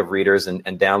stack of readers and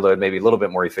download maybe a little bit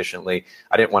more efficiently.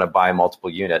 I didn't want to buy multiple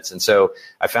units. And so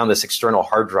I found this external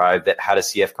hard drive that had a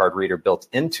CF card reader built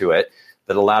into it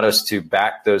that allowed us to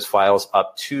back those files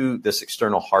up to this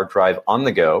external hard drive on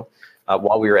the go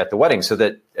while we were at the wedding. So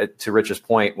that, to Rich's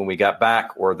point, when we got back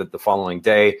or the following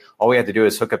day, all we had to do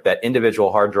is hook up that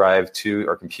individual hard drive to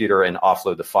our computer and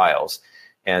offload the files.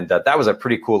 And that was a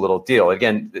pretty cool little deal.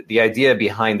 Again, the idea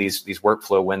behind these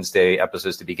Workflow Wednesday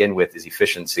episodes to begin with is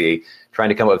efficiency, trying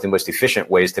to come up with the most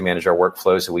efficient ways to manage our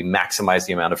workflow so we maximize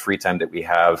the amount of free time that we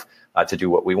have to do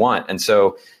what we want. And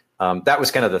so that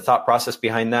was kind of the thought process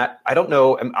behind that. I don't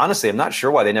know. Honestly, I'm not sure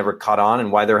why they never caught on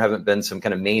and why there haven't been some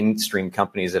kind of mainstream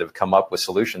companies that have come up with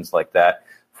solutions like that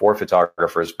for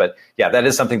photographers. But yeah, that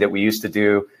is something that we used to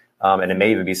do. And it may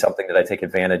even be something that I take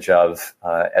advantage of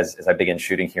as I begin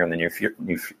shooting here in the near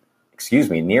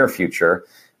future.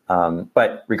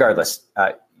 But regardless,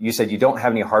 you said you don't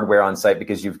have any hardware on site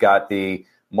because you've got the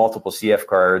multiple CF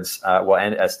cards,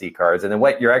 and SD cards. And then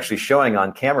what you're actually showing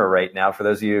on camera right now, for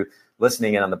those of you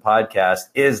listening in on the podcast,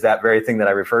 is that very thing that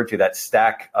I referred to, that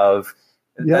stack of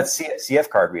that's CF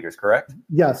card readers, correct?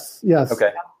 Yes.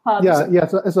 Okay.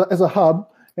 It's a hub,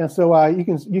 and so you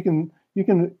can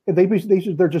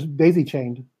they're just daisy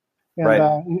chained, and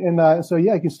right. So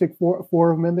you can stick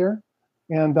four of them in there,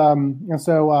 and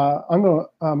so I'm gonna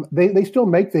they still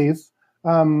make these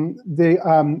but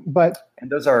and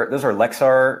those are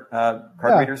Lexar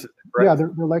card readers, right? Yeah, they're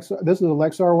Lexar. This is a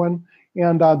Lexar one,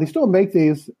 and they still make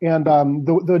these, and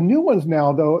the new ones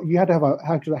now though you have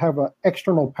to have an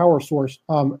external power source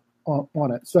on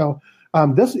it. So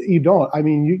this you don't. I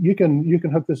mean you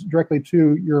can hook this directly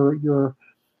to your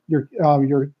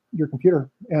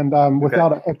computer, and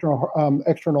without an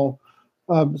external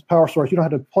power source, you don't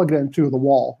have to plug it into the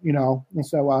wall, And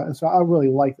so I really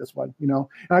like this one, And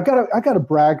I gotta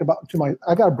brag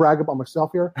about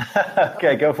myself here.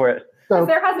 Okay, go for it. So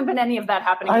there hasn't been any of that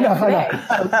happening today.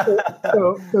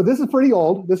 So this is pretty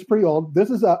old. This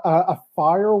is a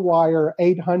FireWire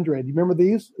 800. You remember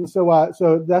these?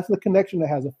 So that's the connection that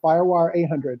has a FireWire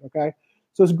 800. Okay,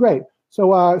 so it's great. So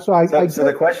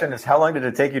the question is, how long did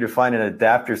it take you to find an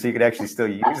adapter so you could actually still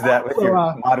use that with your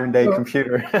modern day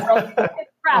computer?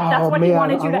 That's what he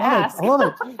wanted you to ask. I love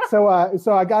it.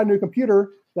 So I got a new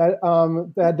computer that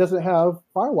doesn't have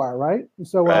FireWire, right?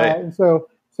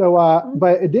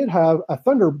 But it did have a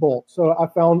Thunderbolt. So I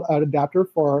found an adapter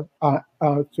to a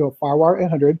FireWire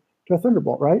 800 to a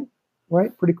Thunderbolt, right?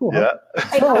 Right, pretty cool. Yeah.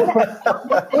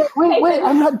 Huh? Wait!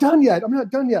 I'm not done yet. No, I'm going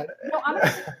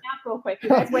to snap real quick. You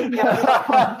guys wake me up.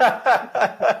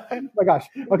 Oh my gosh.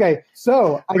 Okay,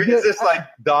 so is this like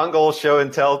dongle show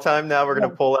and tell time now? We're going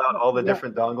to pull out all the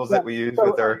different dongles that we use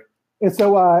with our. And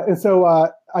so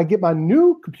I get my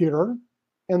new computer,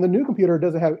 and the new computer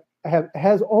doesn't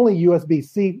has only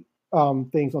USB-C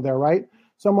things on there, right?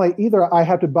 So I'm like, either I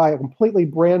have to buy a completely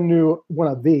brand new one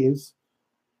of these,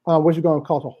 which is going to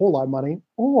cost a whole lot of money,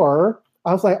 or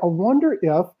I was like, I wonder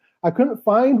if I couldn't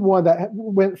find one that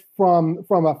went from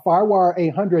a FireWire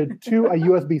 800 to a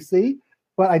USB-C,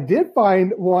 but I did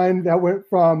find one that went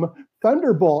from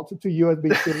Thunderbolt to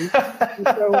USB-C.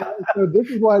 so this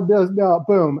is what it does now.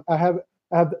 Boom! I have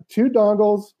 2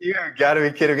 dongles. You got to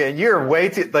be kidding me! And you're way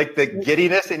too like the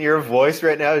giddiness in your voice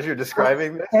right now as you're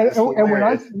describing this. And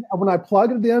when I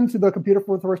plugged it into the computer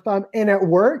for the first time and it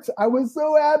worked, I was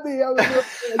so happy. I was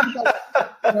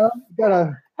got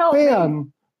a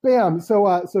bam. Bam. So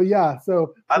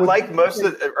unlike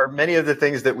many of the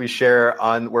things that we share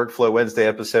on Workflow Wednesday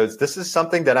episodes, this is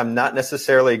something that I'm not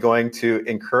necessarily going to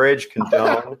encourage,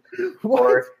 condone,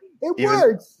 or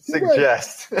even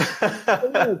suggest.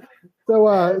 It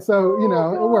works. So it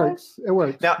works. It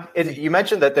works. Now, you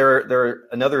mentioned that there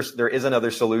is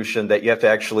another solution that you have to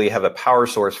actually have a power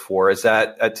source for. Is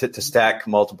that to stack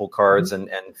multiple cards and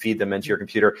feed them into your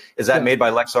computer? Is that made by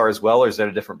Lexar as well, or is that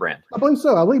a different brand? I believe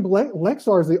so. I believe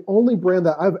Lexar is the only brand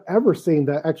that I've ever seen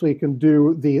that actually can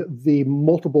do the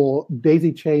multiple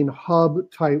daisy chain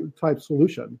hub type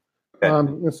solution.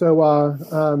 Okay.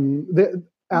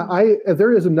 If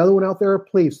there is another one out there,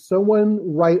 please, someone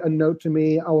write a note to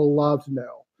me. I will love to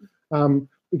know,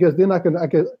 because then I can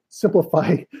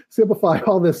simplify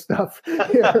all this stuff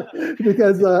here.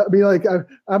 Because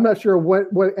I'm not sure what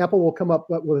Apple will come up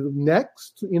with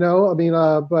next. But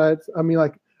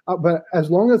as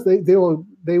long as they will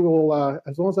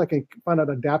as long as I can find an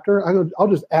adapter, I'll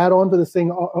just add on to this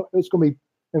thing. It's going to be.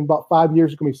 In about 5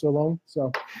 years, it's going to be so long. So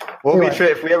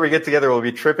if we ever get together, we'll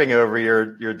be tripping over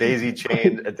your daisy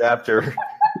chain adapter.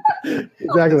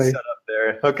 Exactly. Set up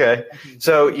there. Okay.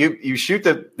 So you shoot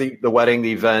the wedding,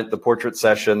 the event, the portrait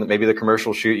session, maybe the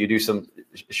commercial shoot. You do some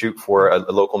shoot for a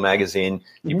local magazine.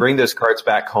 You bring those cards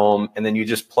back home, and then you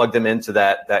just plug them into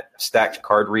that stacked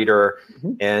card reader.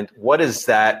 Mm-hmm. And what is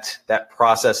that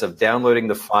process of downloading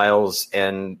the files?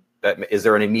 And is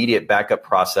there an immediate backup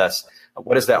process?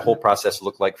 What does that whole process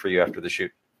look like for you after the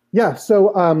shoot? Yeah,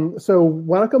 so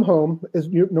when I come home, is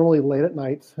normally late at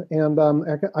night, and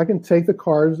I can take the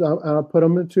cards and I put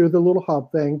them into the little hub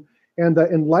thing. And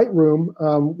in Lightroom,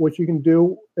 what you can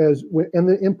do is in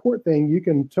the import thing, you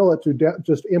can tell it to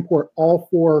just import all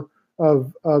 4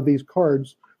 of these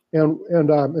cards, and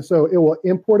so it will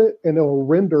import it and it will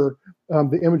render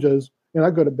the images, and I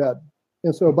go to bed.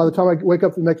 And so by the time I wake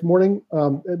up the next morning,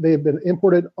 they have been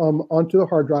imported onto the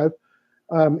hard drive.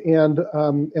 And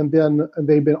then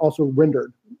they've been also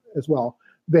rendered as well.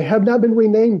 They have not been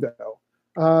renamed though.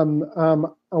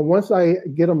 Once I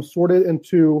get them sorted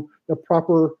into the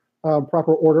proper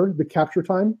order, the capture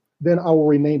time, then I will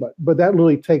rename it. But that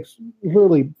takes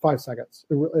 5 seconds.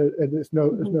 It's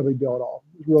no big deal at all.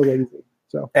 It's really easy.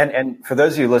 So and for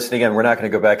those of you listening in, we're not going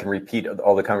to go back and repeat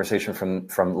all the conversation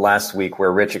from last week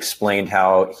where Rich explained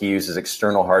how he uses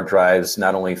external hard drives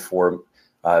not only for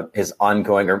his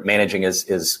ongoing or managing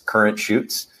his current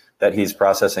shoots that he's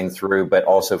processing through, but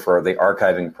also for the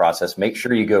archiving process. Make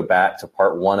sure you go back to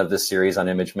part 1 of this series on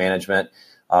image management,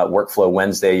 Workflow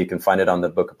Wednesday. You can find it on the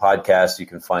Book of Podcasts. You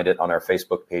can find it on our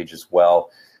Facebook page as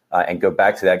well, and go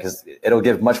back to that because it'll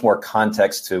give much more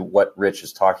context to what Rich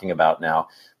is talking about now.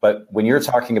 But when you're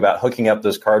talking about hooking up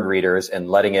those card readers and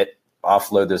letting it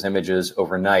offload those images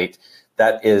overnight,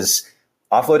 that is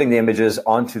offloading the images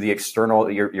onto the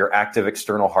external, your active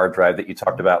external hard drive that you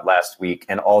talked about last week,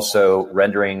 and also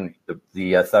rendering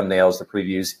the thumbnails, the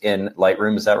previews in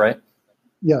Lightroom. Is that right?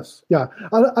 Yes. Yeah.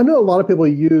 I know a lot of people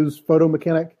use Photo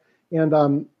Mechanic,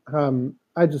 and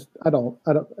I don't.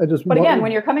 But again,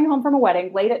 when you're coming home from a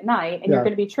wedding late at night and you're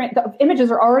going to be the images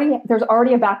there's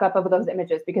already a backup of those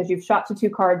images because you've shot to 2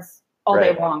 cards all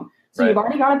day long. So you've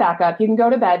already got a backup. You can go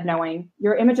to bed knowing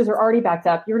your images are already backed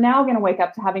up. You're now going to wake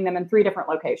up to having them in 3 different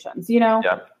locations. They're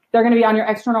going to be on your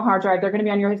external hard drive. They're going to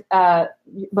be on your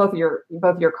both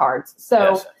of your cards.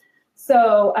 So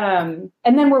and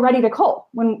then we're ready to cull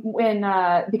when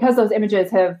because those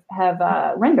images have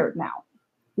rendered now.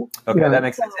 Okay, that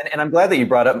makes sense. And I'm glad that you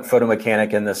brought up Photo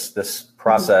Mechanic in this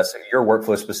process, your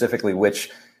workflow specifically, which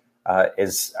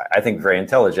is, I think, very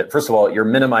intelligent. First of all, you're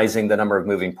minimizing the number of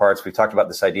moving parts. We've talked about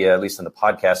this idea, at least in the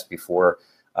podcast before.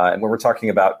 And when we're talking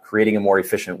about creating a more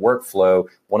efficient workflow,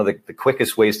 one of the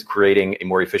quickest ways to creating a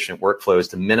more efficient workflow is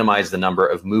to minimize the number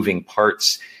of moving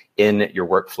parts in your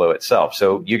workflow itself.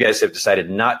 So you guys have decided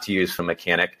not to use Photo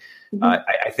Mechanic. Mm-hmm.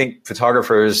 I think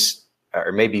photographers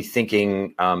are maybe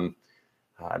thinking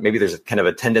maybe there's a kind of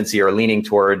a tendency or a leaning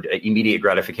toward immediate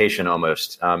gratification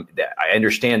almost. I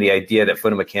understand the idea that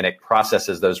Photo Mechanic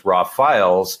processes those raw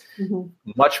files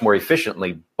much more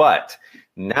efficiently, but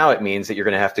now it means that you're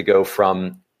going to have to go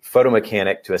from Photo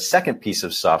Mechanic to a second piece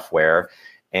of software.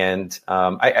 And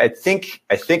I think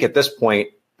at this point,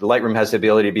 the Lightroom has the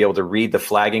ability to be able to read the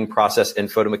flagging process in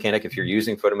Photomechanic if you're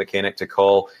using Photomechanic to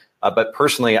cull. But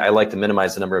personally, I like to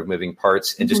minimize the number of moving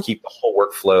parts and just keep the whole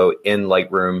workflow in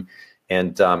Lightroom.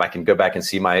 And I can go back and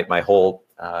see my whole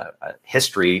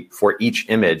history for each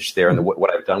image there and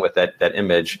what I've done with that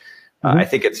image. I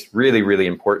think it's really, really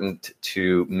important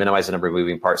to minimize the number of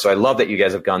moving parts. So I love that you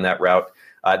guys have gone that route.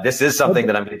 This is something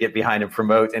that I'm going to get behind and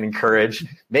promote and encourage.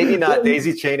 Maybe not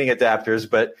daisy chaining adapters,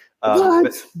 but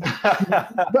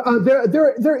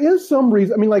there is some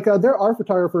reason. I mean, like there are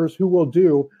photographers who will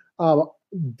do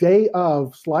day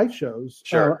of slideshows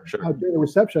during the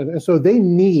reception, and so they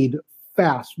need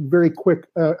fast, very quick,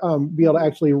 be able to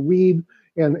actually read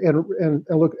and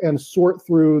look and sort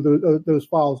through those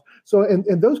files. So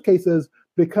in those cases,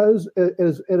 because it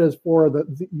is for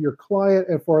your client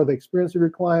and for the experience of your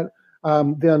client,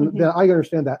 then I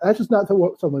understand that. That's just not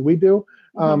something we do.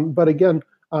 But again,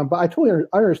 but I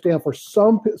understand for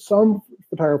some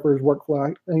photographers'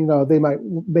 workflow,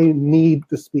 they need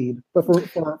the speed, but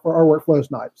for our workflow,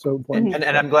 it's not so important.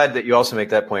 And I'm glad that you also make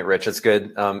that point, Rich. It's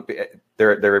good.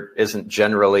 There isn't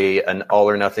generally an all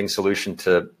or nothing solution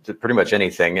to pretty much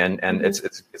anything, and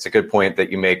it's a good point that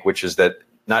you make, which is that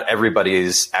not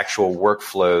everybody's actual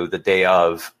workflow the day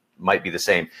of might be the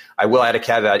same. I will add a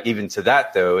caveat even to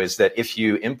that, though, is that if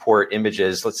you import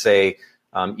images, let's say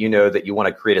that you want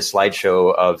to create a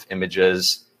slideshow of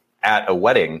images at a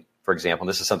wedding, for example.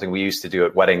 This is something we used to do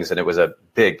at weddings, and it was a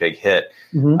big hit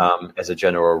as a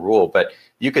general rule. But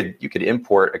you could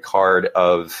import a card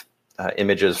of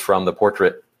images from the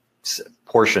portrait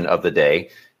portion of the day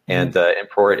and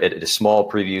import it at a small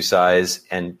preview size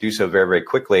and do so very, very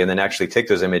quickly, and then actually take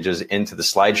those images into the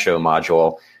slideshow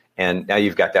module. And now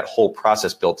you've got that whole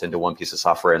process built into one piece of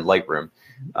software in Lightroom.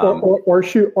 Or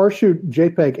shoot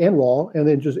JPEG and RAW, and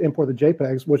then just import the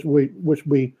JPEGs, which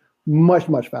we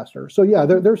much faster. So yeah,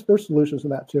 there's solutions to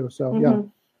that too. So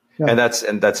yeah. And that's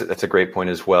a great point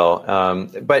as well.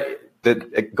 But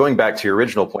going back to your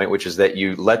original point, which is that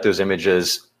you let those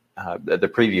images, the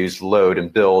previews, load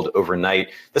and build overnight.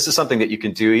 This is something that you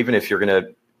can do even if you're going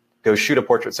to go shoot a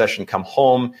portrait session, come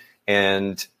home,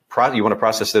 and you want to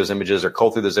process those images or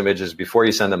cull through those images before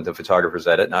you send them to Photographer's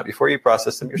Edit, not before you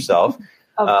process them yourself.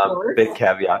 Big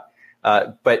caveat.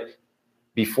 But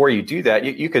before you do that,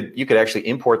 you could actually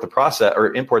import the process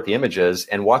or import the images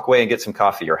and walk away and get some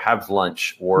coffee or have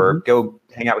lunch or go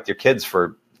hang out with your kids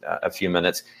for a few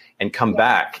minutes and come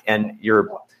back. And your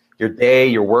day,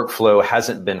 your workflow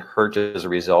hasn't been hurt as a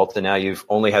result. And now you've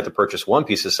only had to purchase one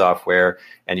piece of software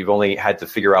and you've only had to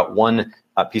figure out one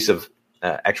piece of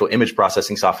actual image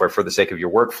processing software for the sake of your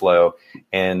workflow.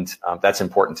 And that's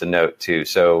important to note too.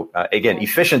 So again,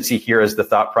 efficiency here is the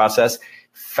thought process.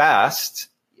 Fast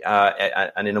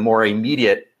and in a more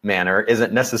immediate manner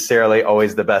isn't necessarily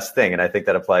always the best thing. And I think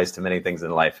that applies to many things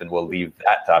in life. And we'll leave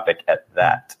that topic at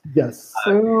that. Yes.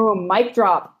 Mic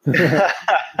drop.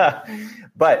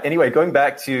 But anyway, going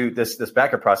back to this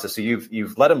backup process. So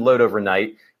you've let them load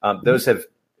overnight. Those have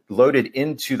loaded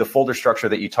into the folder structure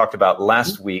that you talked about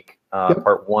last week,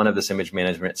 part one of this image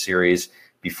management series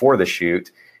before the shoot.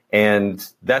 And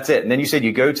that's it. And then you said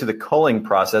you go to the culling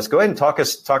process. Go ahead and talk to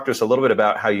us a little bit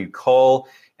about how you cull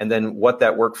and then what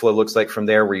that workflow looks like from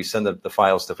there, where you send the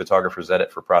files to Photographer's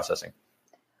Edit for processing.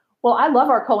 Well, I love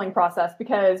our culling process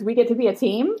because we get to be a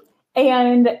team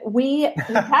and we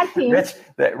tag team.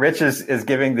 Rich is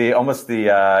giving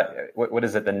what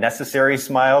is it? The necessary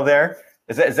smile there.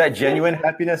 Is that genuine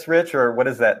happiness, Rich, or what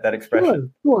is that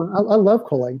expression? Sure. I love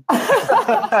culling.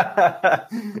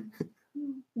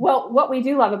 Well, what we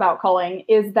do love about culling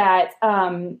is that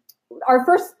our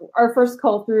first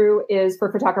cull through is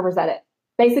for Photographer's Edit.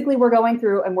 Basically, we're going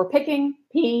through and we're picking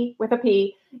P with a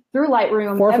P through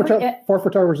Lightroom. For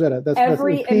Photographer's Edit. That's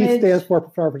P image, stands for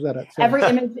Photographer's Edit. So. Every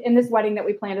image in this wedding that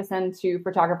we plan to send to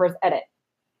Photographer's Edit.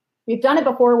 We've done it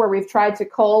before where we've tried to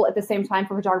cull at the same time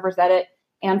for Photographer's Edit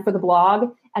and for the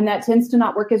blog. And that tends to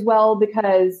not work as well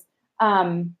because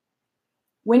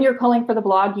when you're culling for the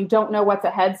blog, you don't know what's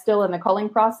ahead still in the culling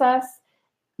process.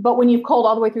 But when you've culled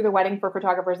all the way through the wedding for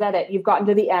Photographer's Edit, you've gotten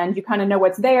to the end, you kind of know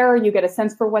what's there, you get a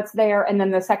sense for what's there. And then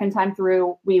the second time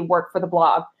through, we work for the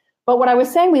blog. But what I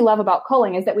was saying we love about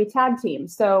culling is that we tag team.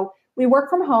 So we work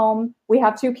from home, we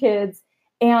have 2 kids,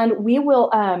 and we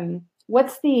will,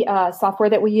 what's the software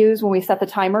that we use when we set the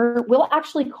timer? We'll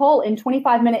actually cull in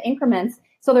 25-minute increments.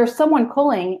 So there's someone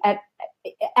culling at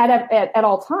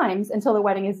all times until the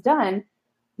wedding is done.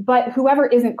 But whoever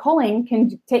isn't culling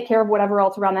can take care of whatever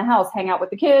else around the house, hang out with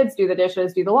the kids, do the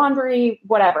dishes, do the laundry,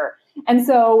 whatever. And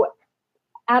so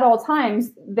at all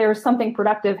times, there's something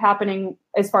productive happening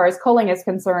as far as culling is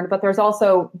concerned, but there's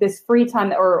also this free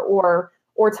time or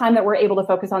or time that we're able to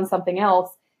focus on something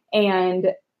else. And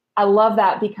I love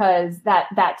that because that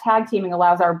tag teaming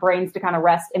allows our brains to kind of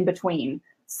rest in between.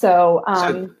 So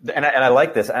I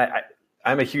like this.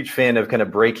 I'm a huge fan of kind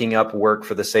of breaking up work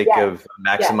for the sake of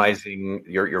maximizing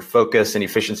your focus and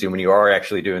efficiency when you are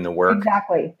actually doing the work.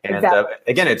 Exactly. And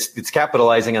again, it's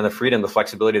capitalizing on the freedom, the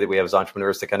flexibility that we have as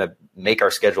entrepreneurs to kind of make our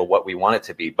schedule what we want it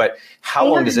to be. But how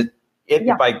long does it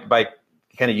by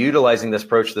kind of utilizing this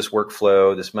approach, this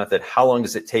workflow, this method, how long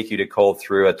does it take you to cull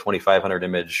through a 2,500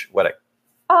 image wedding?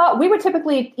 We would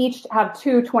typically each have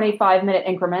 2 25-minute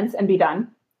increments and be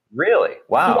done. Really?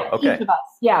 Wow. Okay. Each of us.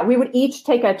 Yeah. We would each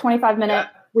take a 25-minute,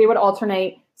 we would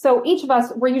alternate. So each of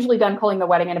us, we're usually done culling the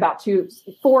wedding in about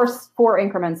four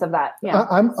increments of that. Yeah.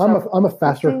 I'm a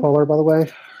faster culler, by the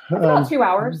way. About 2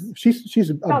 hours. She's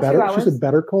a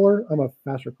better culler. I'm a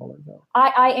faster culler though.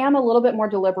 I am a little bit more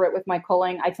deliberate with my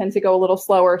culling. I tend to go a little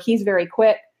slower. He's very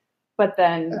quick, but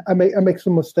then I make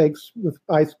some mistakes with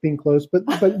eyes being closed. But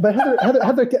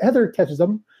Heather catches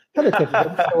them. And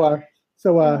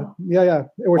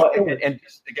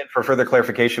just again, for further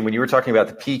clarification, when you were talking about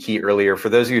the P key earlier, for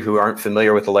those of you who aren't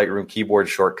familiar with the Lightroom keyboard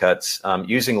shortcuts,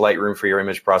 using Lightroom for your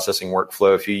image processing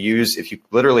workflow, if you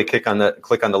literally click on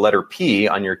the letter P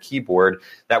on your keyboard,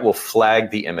 that will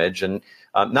flag the image. And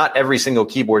not every single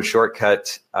keyboard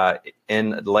shortcut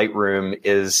in Lightroom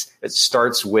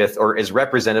starts with or is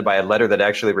represented by a letter that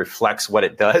actually reflects what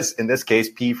it does. In this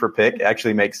case, P for pick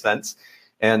actually makes sense.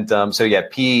 And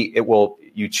P,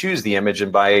 you choose the image,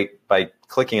 and by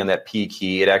clicking on that P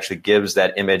key, it actually gives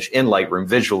that image in Lightroom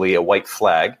visually a white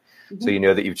flag. Mm-hmm. So you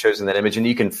know that you've chosen that image, and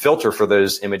you can filter for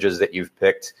those images that you've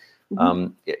picked,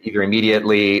 either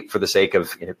immediately for the sake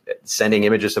of sending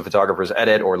images to photographers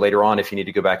edit, or later on if you need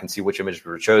to go back and see which images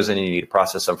were chosen and you need to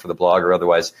process them for the blog or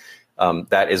otherwise.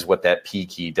 That is what that P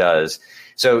key does.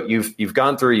 So you've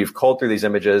gone through, you've culled through these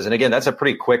images. And again, that's a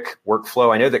pretty quick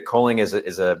workflow. I know that culling is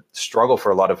a struggle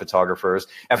for a lot of photographers.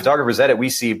 At Photographers Edit, we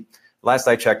see, last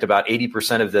I checked, about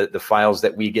 80% of the files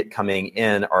that we get coming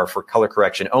in are for color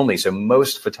correction only. So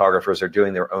most photographers are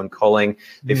doing their own culling.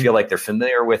 They feel like they're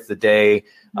familiar with the day.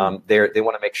 They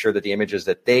want to make sure that the images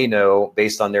that they know,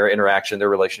 based on their interaction, their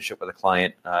relationship with the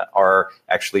client, are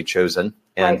actually chosen.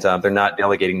 And they're not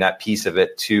delegating that piece of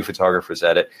it to Photographers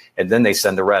Edit. And then they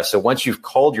send the rest. So once you've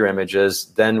culled your images,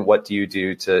 then what do you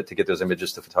do to get those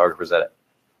images to Photographers Edit?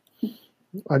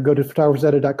 I go to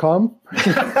photographersedit.com.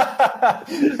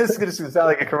 This is going to sound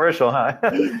like a commercial, huh?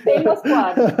 Shameless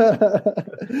plug.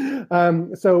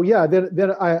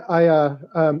 Then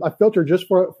I filter just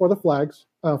for the flags,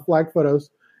 flag photos,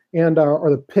 and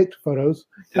or the picked photos,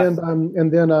 yes.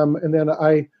 and then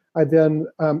I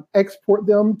export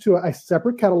them to a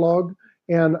separate catalog,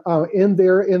 and in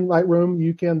Lightroom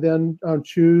you can then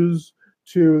choose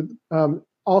to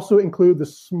also include the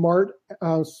smart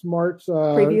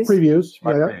previews.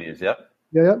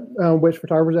 Which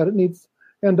Photographers Edit needs,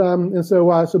 and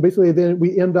so basically then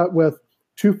we end up with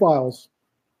 2 files,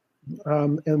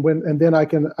 and then I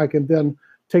can then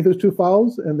take those 2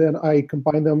 files and then I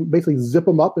combine them, basically zip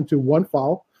them up into one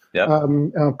file,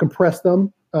 compress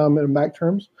them in Mac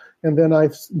terms, and then I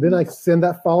send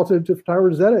that file to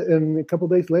Photographers Edit, and a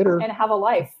couple of days later, and have a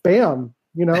life. Bam.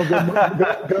 Go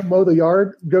mow the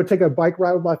yard, go take a bike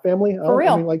ride with my family. For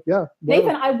real.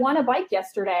 Nathan, I won a bike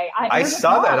yesterday. I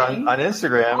saw that on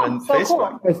Instagram and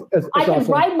Facebook. Cool. It's I can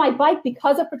ride my bike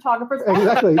because of Photographers Edit.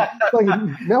 Exactly.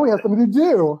 Now we have something to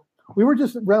do. We were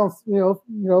just around,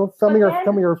 thumbing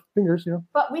our fingers,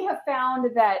 But we have found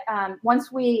that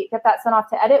once we get that sent off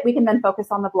to edit, we can then focus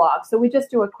on the blog. So we just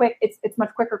do a quick, it's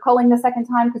much quicker culling the second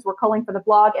time because we're culling for the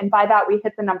blog. And by that, we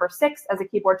hit the number 6 as a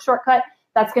keyboard shortcut.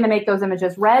 That's going to make those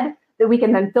images red, that we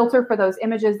can then filter for those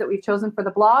images that we've chosen for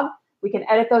the blog. We can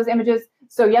edit those images.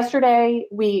 So yesterday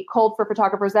we culled for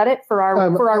Photographers Edit for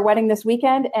our wedding this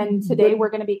weekend, and today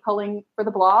we're going to be culling for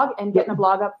the blog and getting a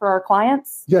blog up for our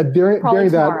clients. Yeah, during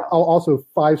that, I'll also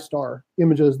 5-star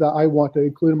images that I want to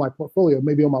include in my portfolio,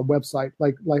 maybe on my website.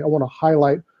 Like I want to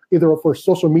highlight either for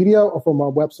social media or for my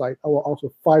website. I will also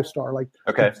 5-star,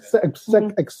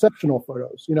 exceptional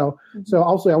photos. So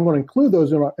also I'm going to include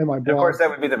those in my blog. And of course, that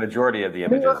would be the majority of the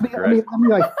images. I mean,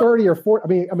 like 30 or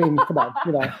 40. I mean, come on,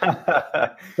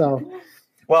 So.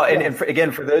 Well, and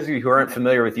for those of you who aren't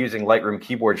familiar with using Lightroom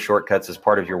keyboard shortcuts as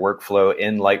part of your workflow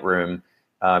in Lightroom,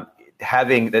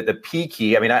 having the P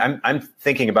key, I mean, I'm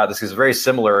thinking about this because it's very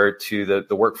similar to the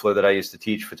workflow that I used to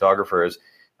teach photographers.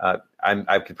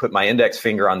 I could put my index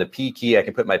finger on the P key. I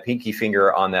can put my pinky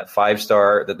finger on that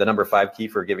 5-star, the number 5 key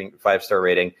for giving 5-star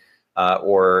rating.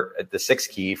 or the 6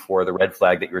 key for the red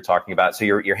flag that you were talking about. So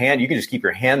your hand, you can just keep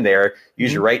your hand there,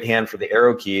 use your right hand for the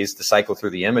arrow keys to cycle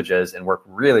through the images and work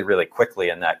really, really quickly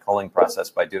in that culling process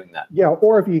by doing that. Yeah,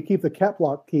 or if you keep the cap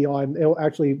lock key on, it'll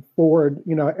actually forward,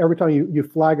 every time you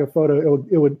flag a photo,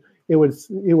 it would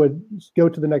go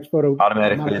to the next photo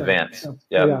automatically advance.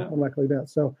 Yeah, automatically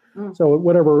advance. So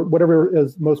whatever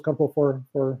is most comfortable for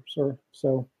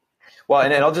so. Well,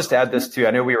 and I'll just add this too.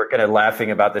 I know we were kind of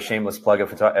laughing about the shameless plug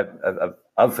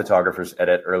of Photographers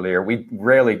Edit earlier. We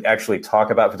rarely actually talk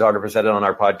about Photographers Edit on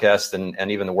our podcast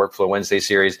and even the Workflow Wednesday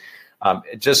series.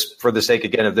 Just for the sake,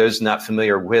 again, of those not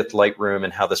familiar with Lightroom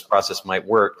and how this process might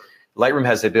work, Lightroom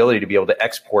has the ability to be able to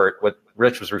export what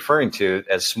Rich was referring to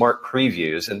as smart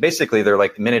previews. And basically, they're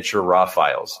like miniature RAW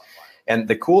files. And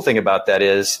the cool thing about that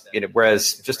is,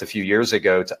 whereas just a few years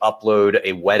ago to upload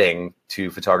a wedding to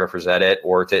Photographers Edit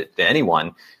or to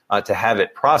anyone, to have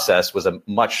it processed was a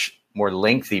much more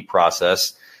lengthy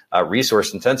process,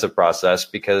 resource-intensive process,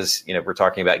 because we're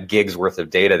talking about gigs worth of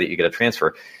data that you get to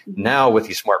transfer. Now with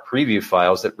these smart preview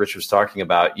files that Rich was talking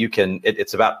about,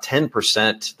 it's about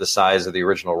 10% the size of the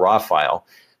original RAW file.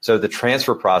 So the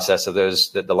transfer process of those,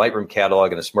 the Lightroom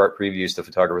catalog and the smart previews to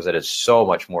Photographers Edit is so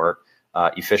much more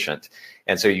efficient.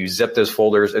 And so you zip those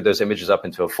images up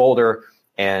into a folder.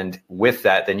 And with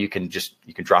that, then you can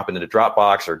drop it into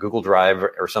Dropbox or Google Drive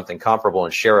or something comparable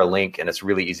and share a link. And it's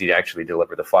really easy to actually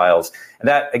deliver the files. And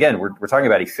that, again, we're talking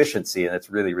about efficiency, and it's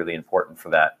really, really important for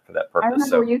that purpose.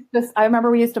 I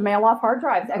remember we used to mail off hard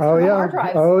drives. Hard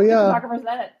drives. Oh yeah.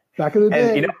 Back in the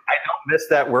day. And I don't miss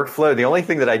that workflow. The only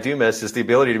thing that I do miss is the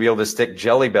ability to be able to stick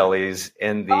Jelly Bellies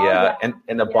in the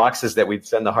in the boxes that we'd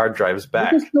send the hard drives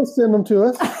back. You can still send them to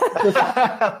us.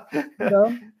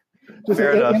 Just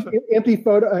an empty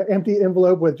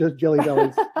envelope with just Jelly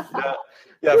Bellies.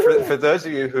 Yeah. For those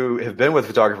of you who have been with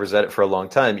Photographers Edit for a long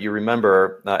time, you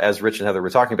remember, as Rich and Heather were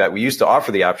talking about, we used to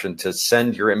offer the option to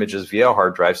send your images via a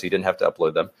hard drive so you didn't have to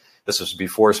upload them. This was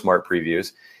before smart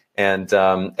previews. And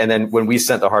then when we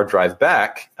sent the hard drive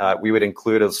back, we would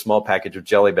include a small package of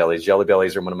Jelly Bellies. Jelly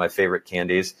Bellies are one of my favorite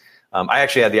candies. I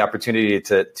actually had the opportunity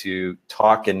to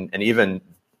talk and even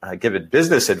give it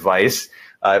business advice.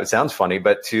 It sounds funny,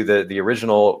 but to the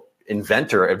original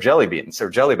inventor of jelly beans or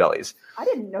Jelly Bellies. I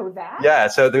didn't know that. Yeah,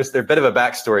 so there's a bit of a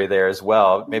backstory there as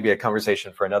well. Maybe a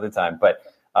conversation for another time, but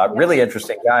really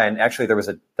interesting guy. And actually, there was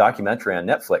a documentary on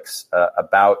Netflix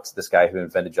about this guy who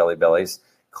invented Jelly Bellies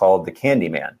called The Candy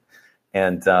Man.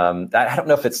 And I don't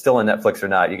know if it's still on Netflix or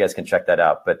not. You guys can check that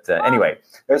out. But anyway,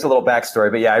 there's a little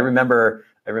backstory. But yeah, I remember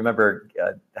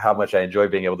how much I enjoyed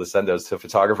being able to send those to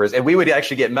photographers. And we would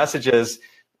actually get messages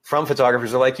from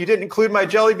photographers who are like, you didn't include my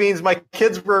jelly beans. My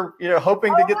kids were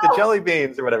hoping to get the jelly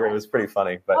beans or whatever. It was pretty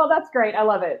funny. But that's great. I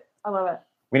love it.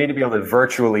 We need to be able to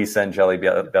virtually send Jelly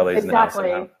Bellies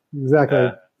exactly. now.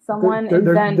 Exactly. Someone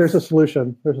there's a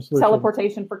solution.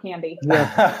 Teleportation for candy.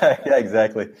 Yeah, yeah,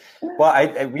 exactly.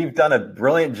 Well, we've done a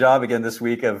brilliant job again this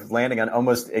week of landing on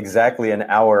almost exactly an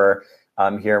hour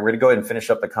here. We're going to go ahead and finish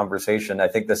up the conversation. I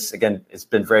think this, again, it's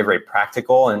been very, very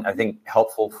practical and I think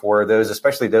helpful for those,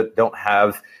 especially that don't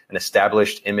have an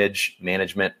established image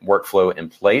management workflow in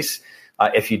place.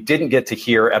 If you didn't get to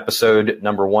hear episode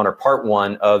number 1 or part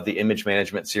 1 of the image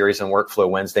management series on Workflow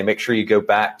Wednesday, make sure you go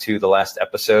back to the last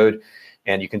episode.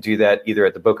 And you can do that either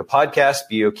at the Bokeh Podcast,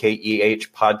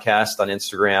 BOKEH Podcast on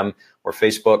Instagram or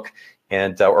Facebook,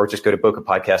 and or just go to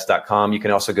bokehpodcast.com. You can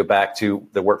also go back to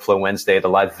the Workflow Wednesday, the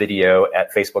live video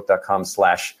at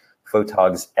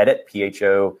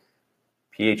facebook.com/photogsedit,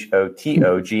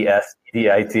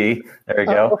 PHOTOGSEDIT. There you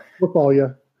go. We'll follow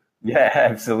you. Yeah,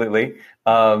 absolutely.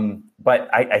 But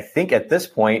I think at this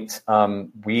point,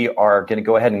 we are going to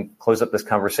go ahead and close up this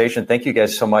conversation. Thank you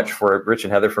guys so much for Rich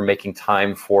and Heather for making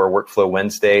time for Workflow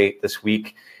Wednesday this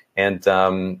week. And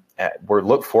we're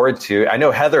look forward to, I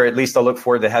know Heather, at least I'll look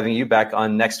forward to having you back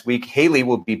on next week. Haley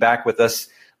will be back with us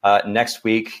next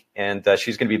week, and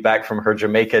she's going to be back from her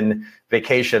Jamaican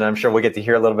vacation. I'm sure we'll get to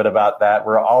hear a little bit about that.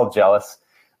 We're all jealous.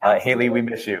 Haley, we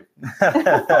miss you.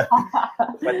 But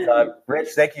Rich,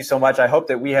 thank you so much. I hope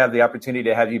that we have the opportunity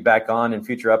to have you back on in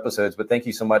future episodes, but thank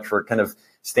you so much for kind of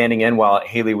standing in while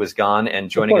Haley was gone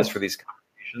and joining us for these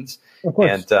conversations.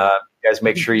 And you guys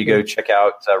make sure you go check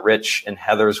out Rich and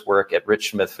Heather's work at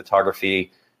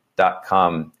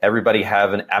richsmithphotography.com. Everybody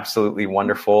have an absolutely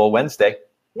wonderful Wednesday.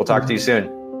 We'll talk to you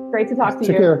soon. Great to talk to you.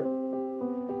 Take care.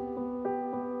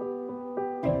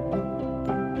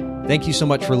 Thank you so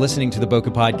much for listening to the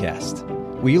Bokeh Podcast.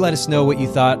 Will you let us know what you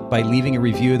thought by leaving a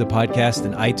review of the podcast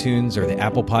in iTunes or the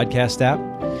Apple Podcast app?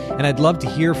 And I'd love to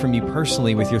hear from you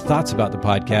personally with your thoughts about the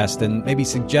podcast and maybe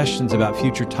suggestions about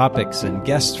future topics and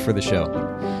guests for the show.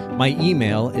 My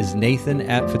email is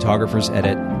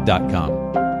nathan@photographersedit.com.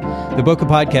 The Bokeh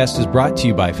Podcast is brought to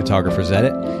you by Photographers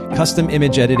Edit, custom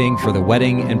image editing for the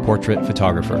wedding and portrait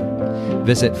photographer.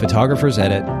 Visit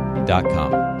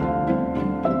photographersedit.com.